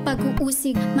 Tumitindi ang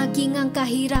pag-uusig, maging ang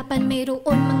kahirapan.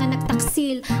 Mayroon mga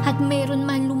nagtaksil at mayroon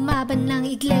man lumaban ng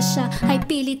Iglesia ay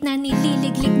pilit na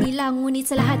nililiglig nila, ngunit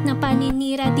sa lahat ng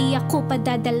paninira di ako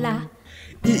padadala.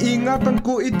 Iingatan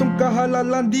ko itong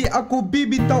kahalalan, di ako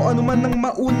bibitaw anuman ng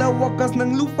mauna, wakas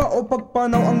ng lupa o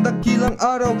pagpanaw ang dakilang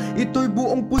araw. Ito'y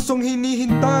buong pusong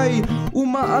hinihintay,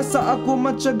 umaasa ako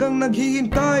matyagang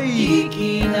naghihintay.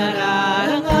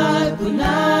 Ikinararangal ko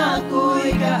na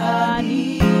ako'y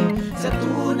kaani sa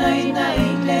tunay na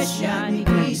Iglesia ni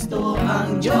Cristo,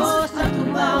 ang Diyos na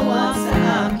tumawa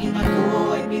sa akin.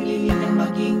 Ako ay pinili niyang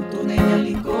maging tunay na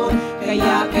lingkod,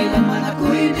 kaya kailanman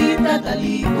ako'y di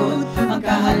tatalikod. Ang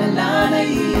kahalalan ay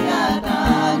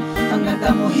ingatan hanggang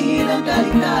tamuhin ang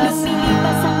kaligtasan.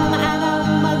 Lumilipas ang mga araw,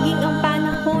 maging ang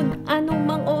panahon,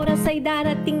 anumang oras ay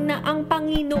darating na ang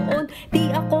Panginoon. Di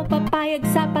ako papayag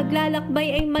sa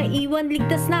paglalakbay ay maiwan,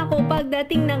 ligtas na ako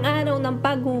pagdating ng araw ng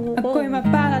paghuhukom. Ako'y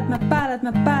mapalad, mapalad,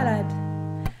 mapalad.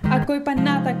 Ako'y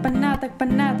panatag, panatag,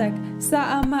 panatag.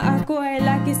 Sa Ama ako ay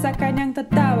lagi sa Kanyang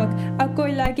tatawag.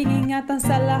 Ako'y laging ingatan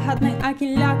sa lahat ng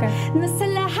aking lakad. Na sa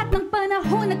lahat ng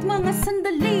panahon at mga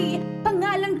sandali,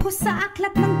 pangalan ko sa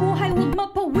aklat ng buhay huwag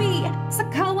mapawi. Sa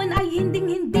kawan ay hindi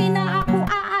na ako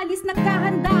aalis.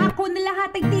 Nakahanda ako na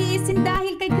lahat ay tiisin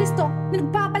dahil kay Cristo na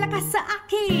nagpapalakas sa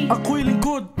akin. Ako'y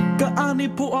lingkod,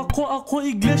 kaani po ako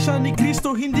Iglesia ni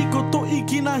Cristo, hindi ko to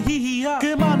ikinahihiya.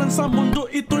 Kaymanan sa mundo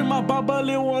ito'y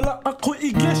mababaliwala.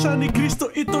 Ako'y Iglesia ni Cristo,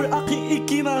 ito'y aking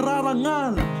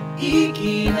ikinararangal.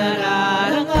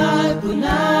 Ikinararangal ko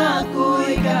na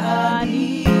ako'y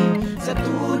kaani sa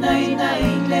tunay na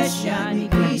Iglesia ni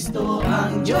Cristo,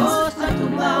 ang Diyos na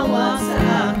tumawa sa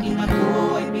akin.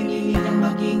 Ako ay pinili niyang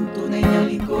maging tunay na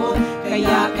lingkod,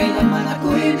 kaya kailanman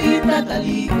ako'y di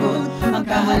tatalikod. Ang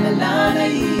kahalalan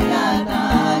ay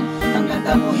ingatan hanggang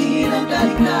tamuhin ang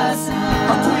kaligtasan.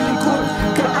 Ako'y lingkod,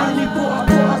 kaani po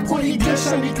ako'y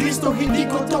Iglesia ni Cristo, hindi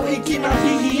ko to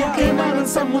ikinahihiya. Kaymanan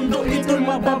sa mundo ito'y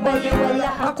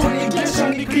mababaliwala. Ako'y Iglesia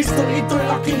ni Cristo, ito'y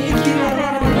aking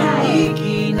ikinararangal.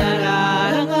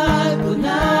 Ikinararangal ko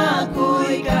na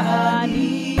ako'y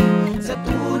kaani sa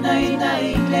tunay tunay na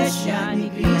Iglesia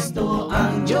ni Cristo.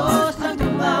 Ang Diyos ang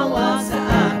tumawag sa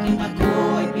akin.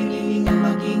 Ako ay pinili niyang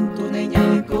maging tunay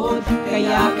niyang likod.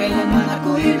 Kaya kailanman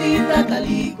ako'y di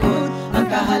tatalikod. Ang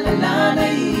kahalalan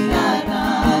ay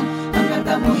ingatan, hanggang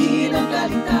tamuhin ang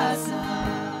kaligtasan.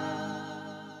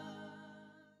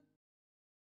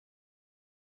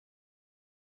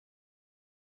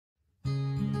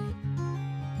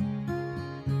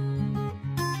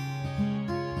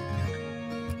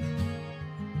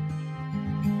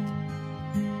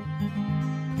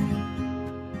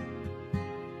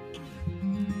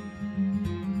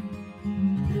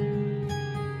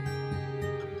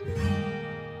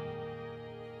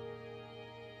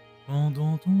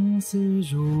 Pendant ton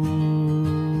séjour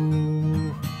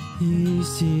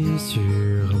ici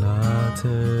sur la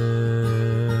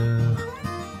terre,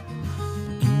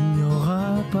 il n'y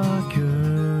aura pas que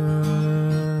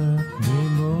des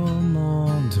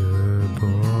moments de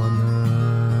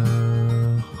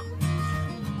bonheur.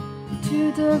 Tu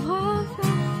devras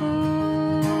faire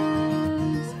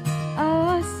face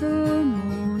à ce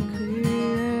monde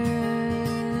cruel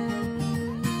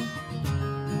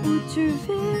où tu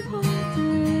vivras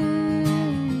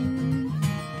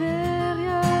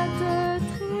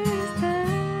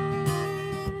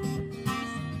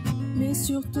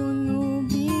surtout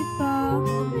n'oublie pas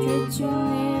que tu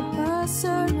n'es pas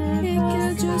seul et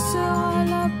que Dieu sera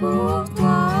là pour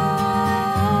toi.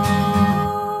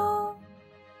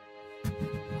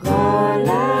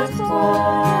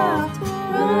 Relève-toi,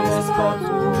 ne laisse pas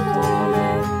tout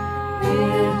tomber,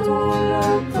 et tout le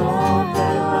temps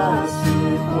elle va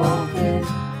supporter.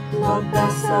 Notre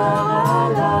Père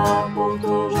sera là pour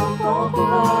toujours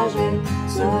t'encourager,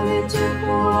 sur lui tu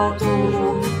pourras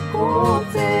toujours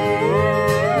compter.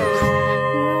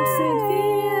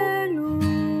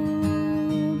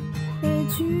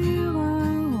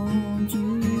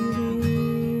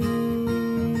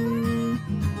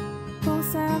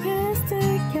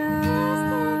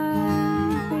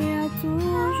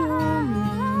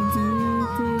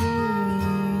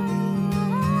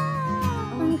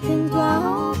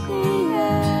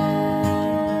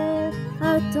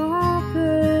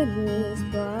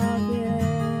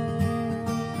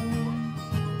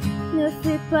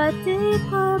 Pas tes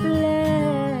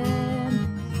problèmes,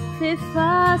 fais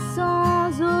face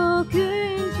sans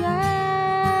aucune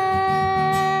gêne.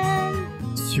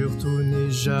 Surtout n'aie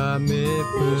jamais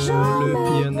peur, le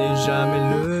pire n'est jamais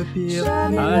le pire,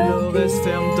 alors reste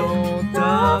ferme dans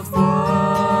ta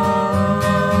foi.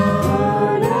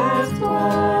 Relève-toi,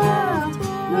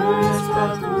 ne laisse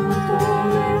pas tout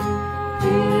tomber,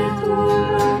 et tout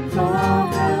le temps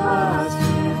elle va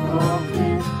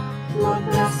supporter. Notre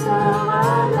Père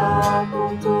sera là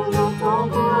pour toujours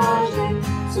t'encourager,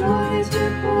 sur lui tu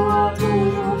pourras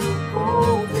toujours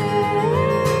compter.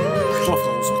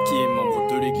 Enfant qui est membre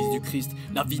de l'Église du Christ,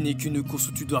 la vie n'est qu'une course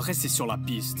où tu dois rester sur la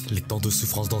piste. Les temps de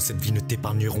souffrance dans cette vie ne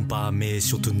t'épargneront pas, mais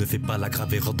surtout ne fais pas la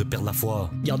grave erreur de perdre la foi.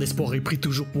 Garde espoir et prie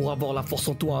toujours pour avoir la force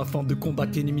en toi, afin de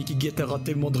combattre l'ennemi qui guettera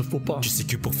tes moindres faux pas. Tu sais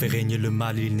que pour faire régner le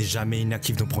mal, il n'est jamais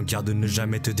inactif, donc prends garde de ne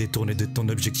jamais te détourner de ton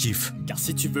objectif. Car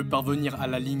si tu veux parvenir à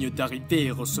la ligne d'arrivée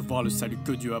et recevoir le salut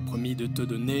que Dieu a promis de te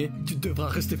donner, tu devras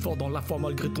rester fort dans la foi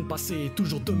malgré ton passé et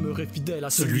toujours demeurer fidèle à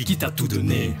celui qui t'a tout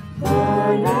donné.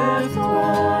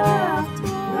 Relève-toi,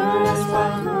 ne laisse pas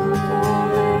tout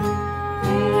tomber,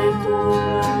 et tout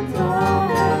le temps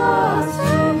elle va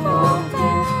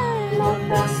supporter. Notre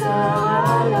Père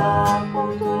sera là pour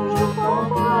toujours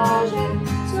t'encourager,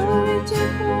 sur lui tu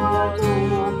pourras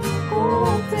toujours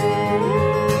compter.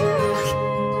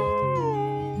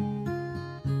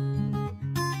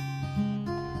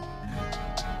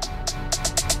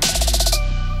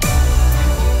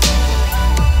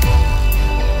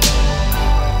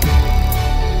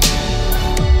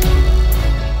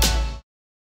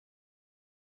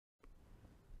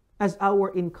 As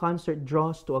our Inconcert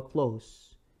draws to a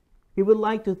close, we would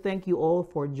like to thank you all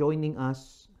for joining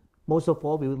us. Most of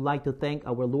all, we would like to thank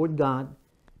our Lord God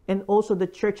and also the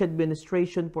church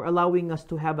administration for allowing us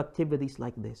to have activities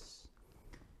like this.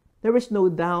 There is no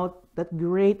doubt that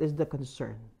great is the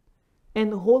concern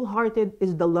and wholehearted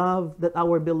is the love that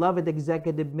our beloved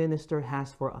executive minister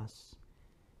has for us.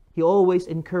 He always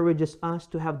encourages us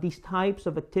to have these types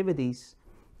of activities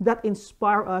that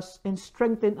inspire us and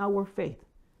strengthen our faith,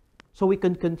 so we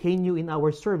can continue in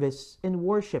our service and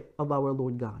worship of our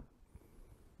Lord God.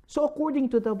 So according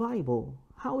to the Bible,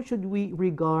 how should we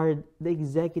regard the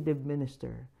executive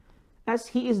minister, as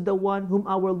he is the one whom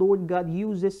our Lord God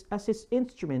uses as his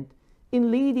instrument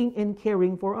in leading and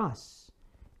caring for us?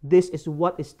 This is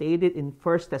what is stated in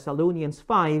 1 Thessalonians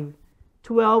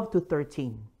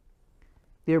 5:12-13.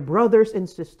 Dear brothers and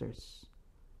sisters,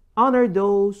 Honor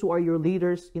those who are your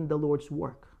leaders in the Lord's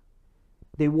work.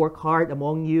 They work hard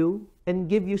among you and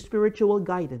give you spiritual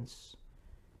guidance.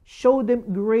 Show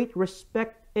them great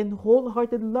respect and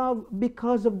wholehearted love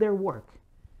because of their work,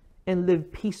 and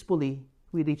live peacefully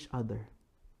with each other.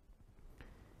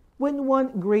 When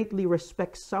one greatly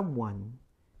respects someone,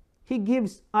 he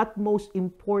gives utmost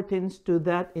importance to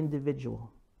that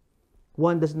individual.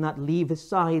 One does not leave his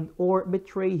side or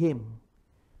betray him.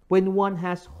 When one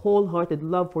has wholehearted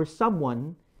love for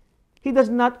someone, he does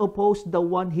not oppose the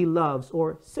one he loves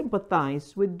or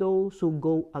sympathize with those who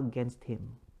go against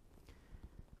him.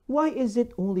 Why is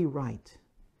it only right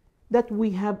that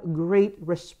we have great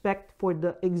respect for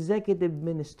the executive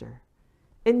minister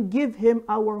and give him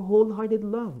our wholehearted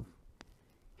love?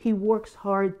 He works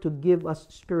hard to give us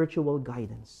spiritual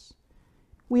guidance.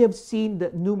 We have seen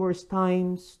that numerous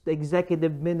times the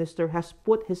executive minister has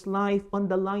put his life on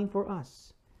the line for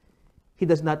us. He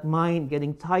does not mind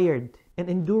getting tired and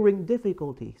enduring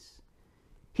difficulties.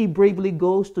 He bravely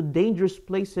goes to dangerous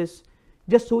places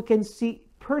just so he can see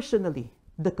personally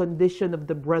the condition of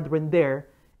the brethren there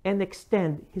and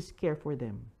extend his care for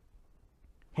them.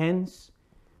 Hence,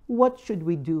 what should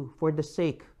we do for the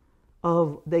sake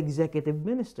of the executive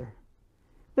minister?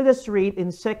 Let us read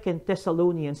in 2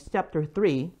 Thessalonians chapter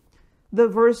 3, the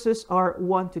verses are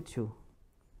 1 to 2.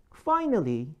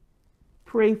 Finally,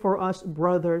 pray for us,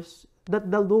 brothers,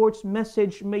 that the Lord's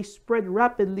message may spread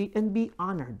rapidly and be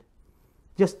honored,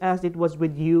 just as it was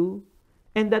with you,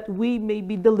 and that we may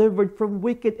be delivered from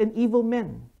wicked and evil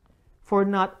men, for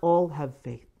not all have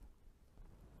faith.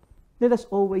 Let us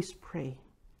always pray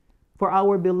for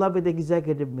our beloved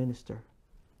executive minister.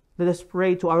 Let us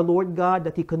pray to our Lord God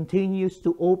that He continues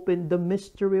to open the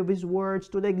mystery of His words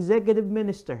to the executive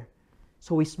minister,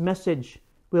 so His message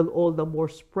will all the more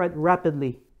spread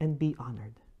rapidly and be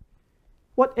honored.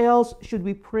 What else should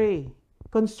we pray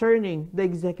concerning the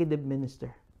executive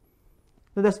minister?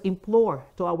 Let us implore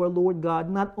to our Lord God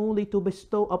not only to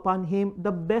bestow upon him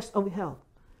the best of health,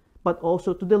 but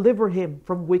also to deliver him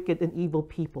from wicked and evil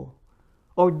people,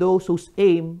 or those whose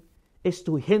aim is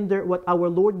to hinder what our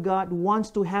Lord God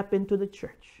wants to happen to the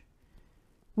church.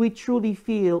 We truly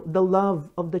feel the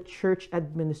love of the church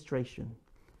administration.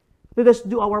 Let us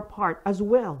do our part as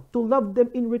well to love them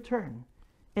in return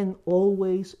and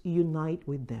always unite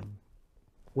with them.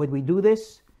 When we do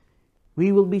this,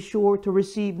 we will be sure to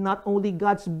receive not only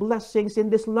God's blessings in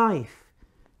this life,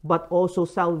 but also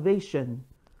salvation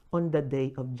on the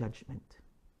day of judgment.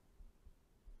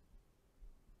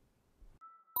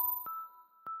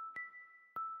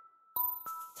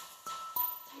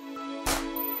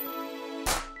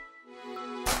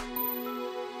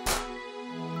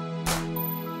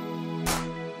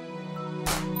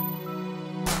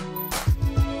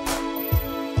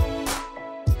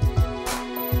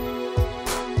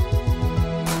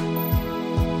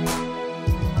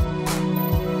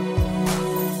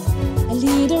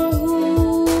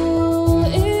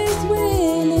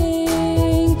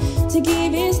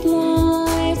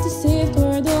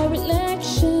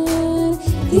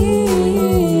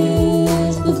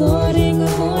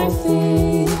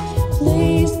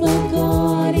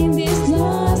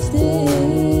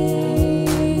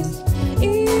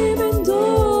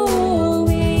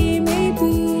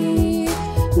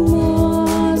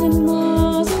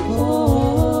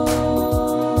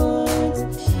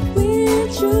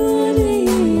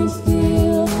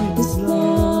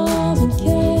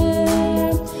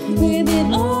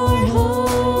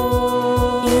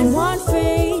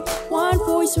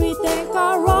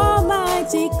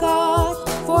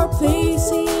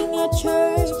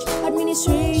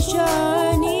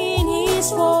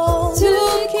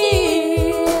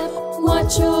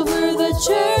 Over the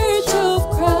Church of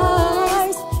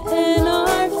Christ and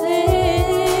our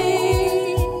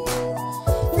faith.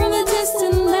 From the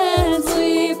distant lands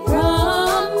we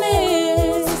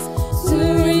promise to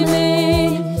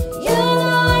remain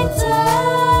united.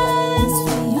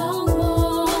 We are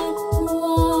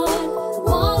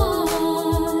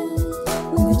one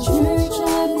with the church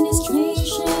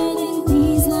administration in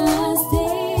these last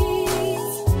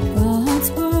days. God's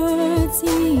words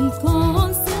He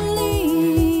constantly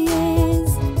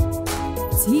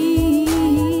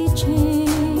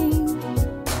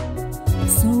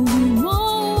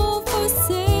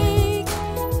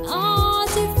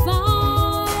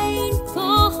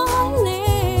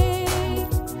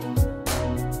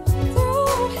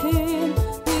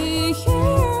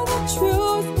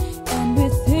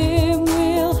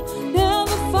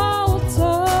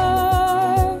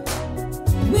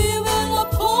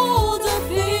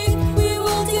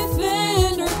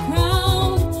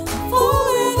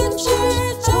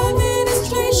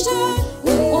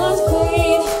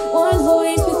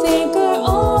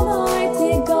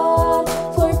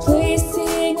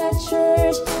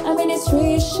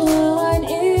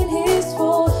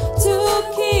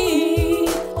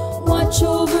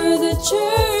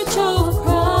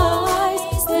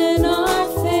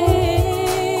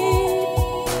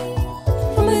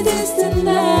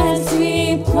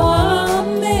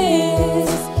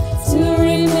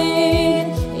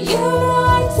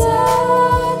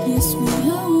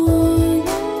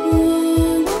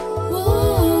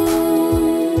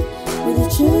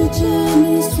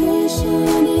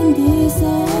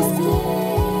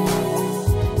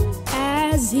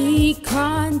As He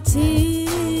continues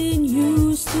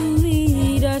to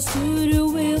lead us to the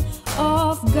will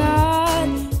of God,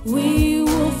 we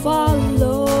will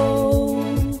follow.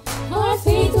 Our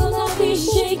faith will not be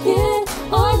shaken,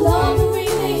 our love will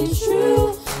remain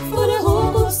true. For the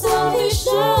hope of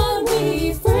salvation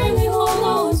we firmly hold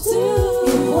on to.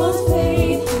 In one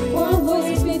faith, one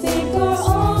voice we thank our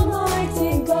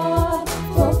Almighty God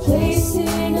for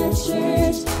placing a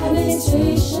church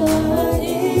administration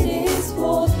in His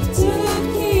fold to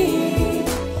keep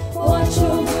watch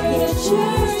over the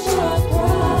church of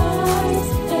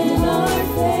Christ and our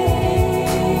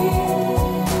faith.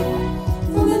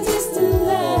 From the distant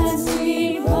lands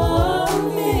we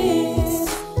promise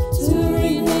to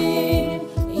remain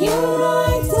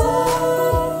united.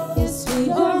 Yes, we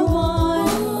are one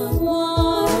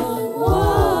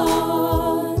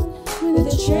with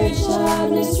the church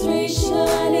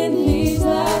administration in these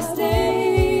last days.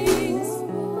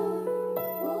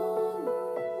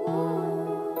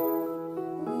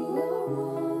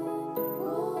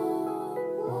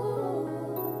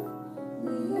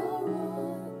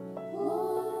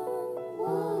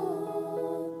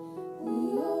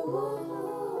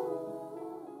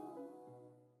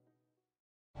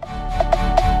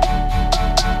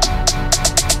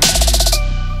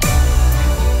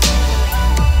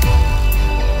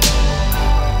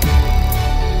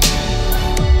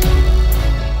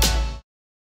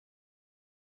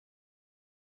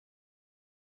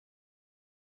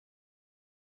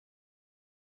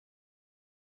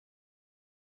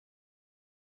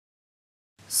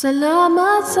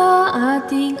 Salamat sa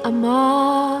ating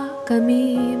Ama,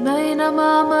 kami may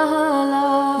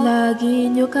namamahala.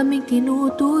 Lagi niyo kaming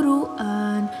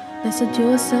tinuturuan na sa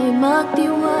Diyos ay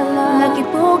magtiwala. Lagi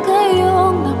po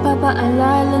kayong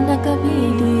nagpapaalala na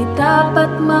kami di dapat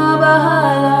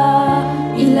mabahala.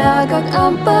 Ilagak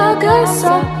ang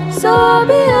pag-asa sa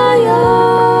biyayang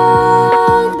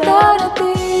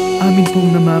darating. Amin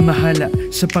pong namamahala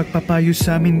sa pagpapayo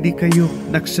sa amin, di kayo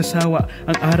nagsasawa.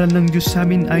 Ang aral ng Diyos sa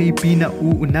amin ay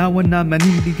pinauunawa na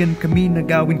manindigan kami na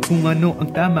gawin kung ano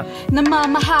ang tama.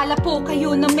 Namamahala po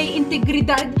kayo na may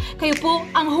integridad. Kayo po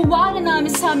ang huwala namin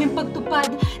sa aming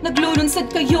pagtupad. Naglulunsad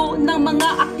kayo ng mga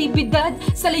aktibidad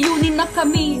sa layunin na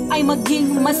kami ay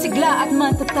maging masigla at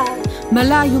matatag.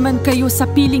 Malayo man kayo sa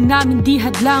piling namin di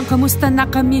hadlang. Kamusta na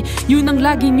kami? Yun ang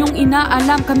laging yung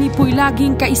inaalam. Kami po'y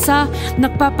laging kaisa,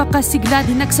 nagpapakasigla,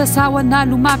 di nagsasawa na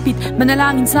lumapit,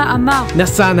 manalangin sa Ama.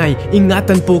 Nasanay,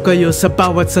 ingatan po kayo sa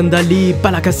bawat sandali.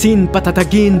 Palakasin,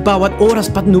 patatagin, bawat oras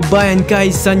patnubayan.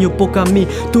 Kaisa nyo po kami,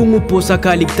 tungo po sa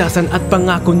kaligtasan. At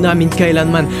pangako namin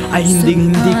kailanman ay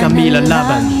hindi kami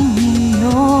lalaban.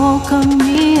 Niyo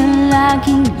kami ang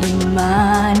laging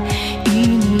laman.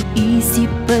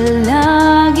 Iniisip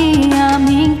palagi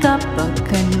aming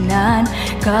kapakanan.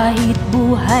 Kahit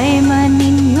buhay man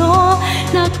ninyo,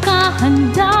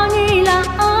 nakahandang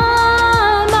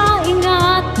ilaan.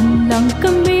 Maingatan lang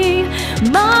kami,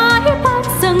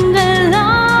 maipagsanggalan.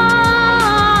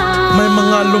 May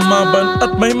mga lumaban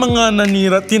at may mga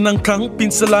nanira. Tinangkang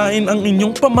pinsalain ang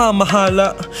inyong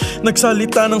pamamahala.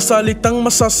 Nagsalita ng salitang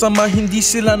masasama, hindi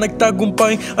sila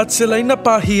nagtagumpay at sila'y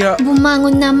napahiya.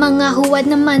 Bumangon na mga huwad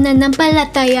na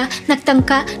mananampalataya.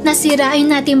 Nagtangka na sirain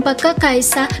natin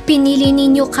pagkakaisa. Pinili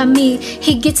ninyo kami,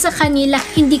 higit sa kanila.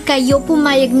 Hindi kayo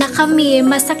pumayag na kami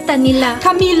masaktan nila.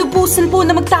 Kami lubusan po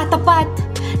na magtatapat.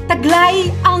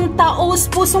 Taglay ang taos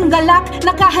pusong galak.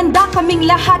 Nakahanda kaming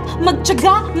lahat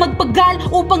magtiyaga, magpagal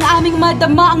upang aming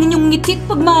madama ang inyong ngitit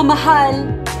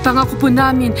pagmamahal. Pangako po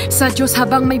namin sa Diyos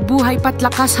habang may buhay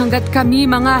patlakas hanggat kami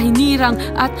mga hinirang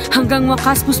at hanggang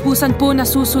wakas puspusan po na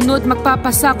susunod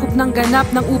magpapasakop ng ganap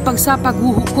ng upang sa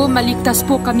paghuhukom maligtas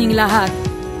po kaming lahat.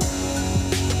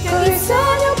 Kaisa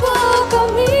niyo po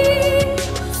kami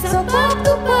sa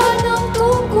pagtupad ng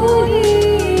tungkulin.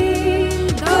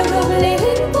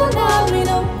 Gagawin po namin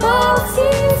ang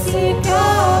pagsisikaw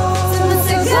sa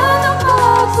masaganang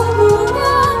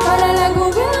pagsumbunga.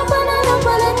 Palalaguin ang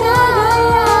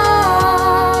pananampalataya.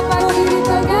 Pag-ibig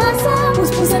pag-asa,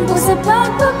 puspusan po sa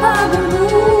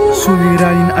pagpapagulo.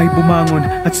 Suliranin ay bumangon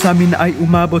at sa amin ay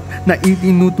umabot na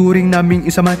itinuturing naming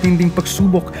isa matinding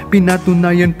pagsubok.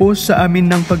 Pinatunayan po sa amin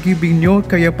ng pag-ibig nyo,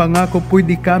 kaya pangako po'y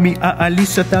di kami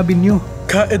aalis sa tabi nyo.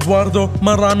 Ka Eduardo,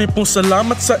 marami pong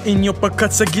salamat sa inyo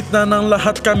pagkat sa gitna ng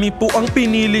lahat kami po ang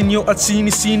pinili nyo at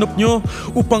sinisinop nyo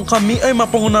upang kami ay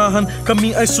mapangunahan,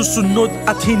 kami ay susunod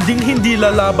at hindi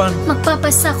lalaban.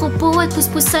 Magpapasako po at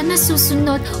puspusan na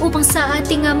susunod upang sa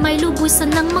ating amay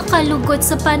lubusan ng makalugod.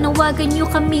 Sa panawagan nyo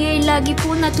kami ay lagi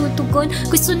po natutugon.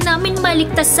 Gusto namin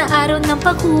maligtas sa araw ng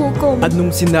paghuhukom. At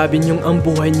nung sinabi nyong ang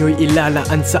buhay nyo'y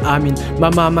ilalaan sa amin,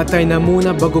 mamamatay na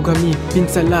muna bago kami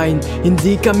pinsalain.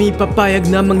 Hindi kami papayag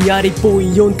na mangyari po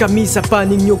iyon. Kami sa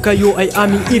paning nyo kayo ay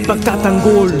aming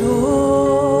ipagtatanggol.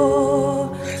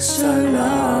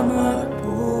 Salamat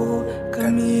po,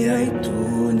 kami ay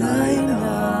tunay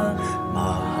na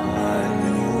mahal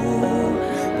nyo.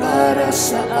 Para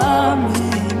sa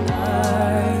amin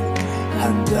ay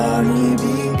handang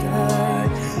ibigay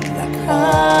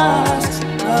lakas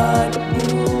at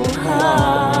buhay.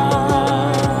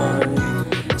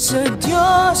 Sa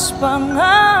Diyos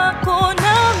pangalan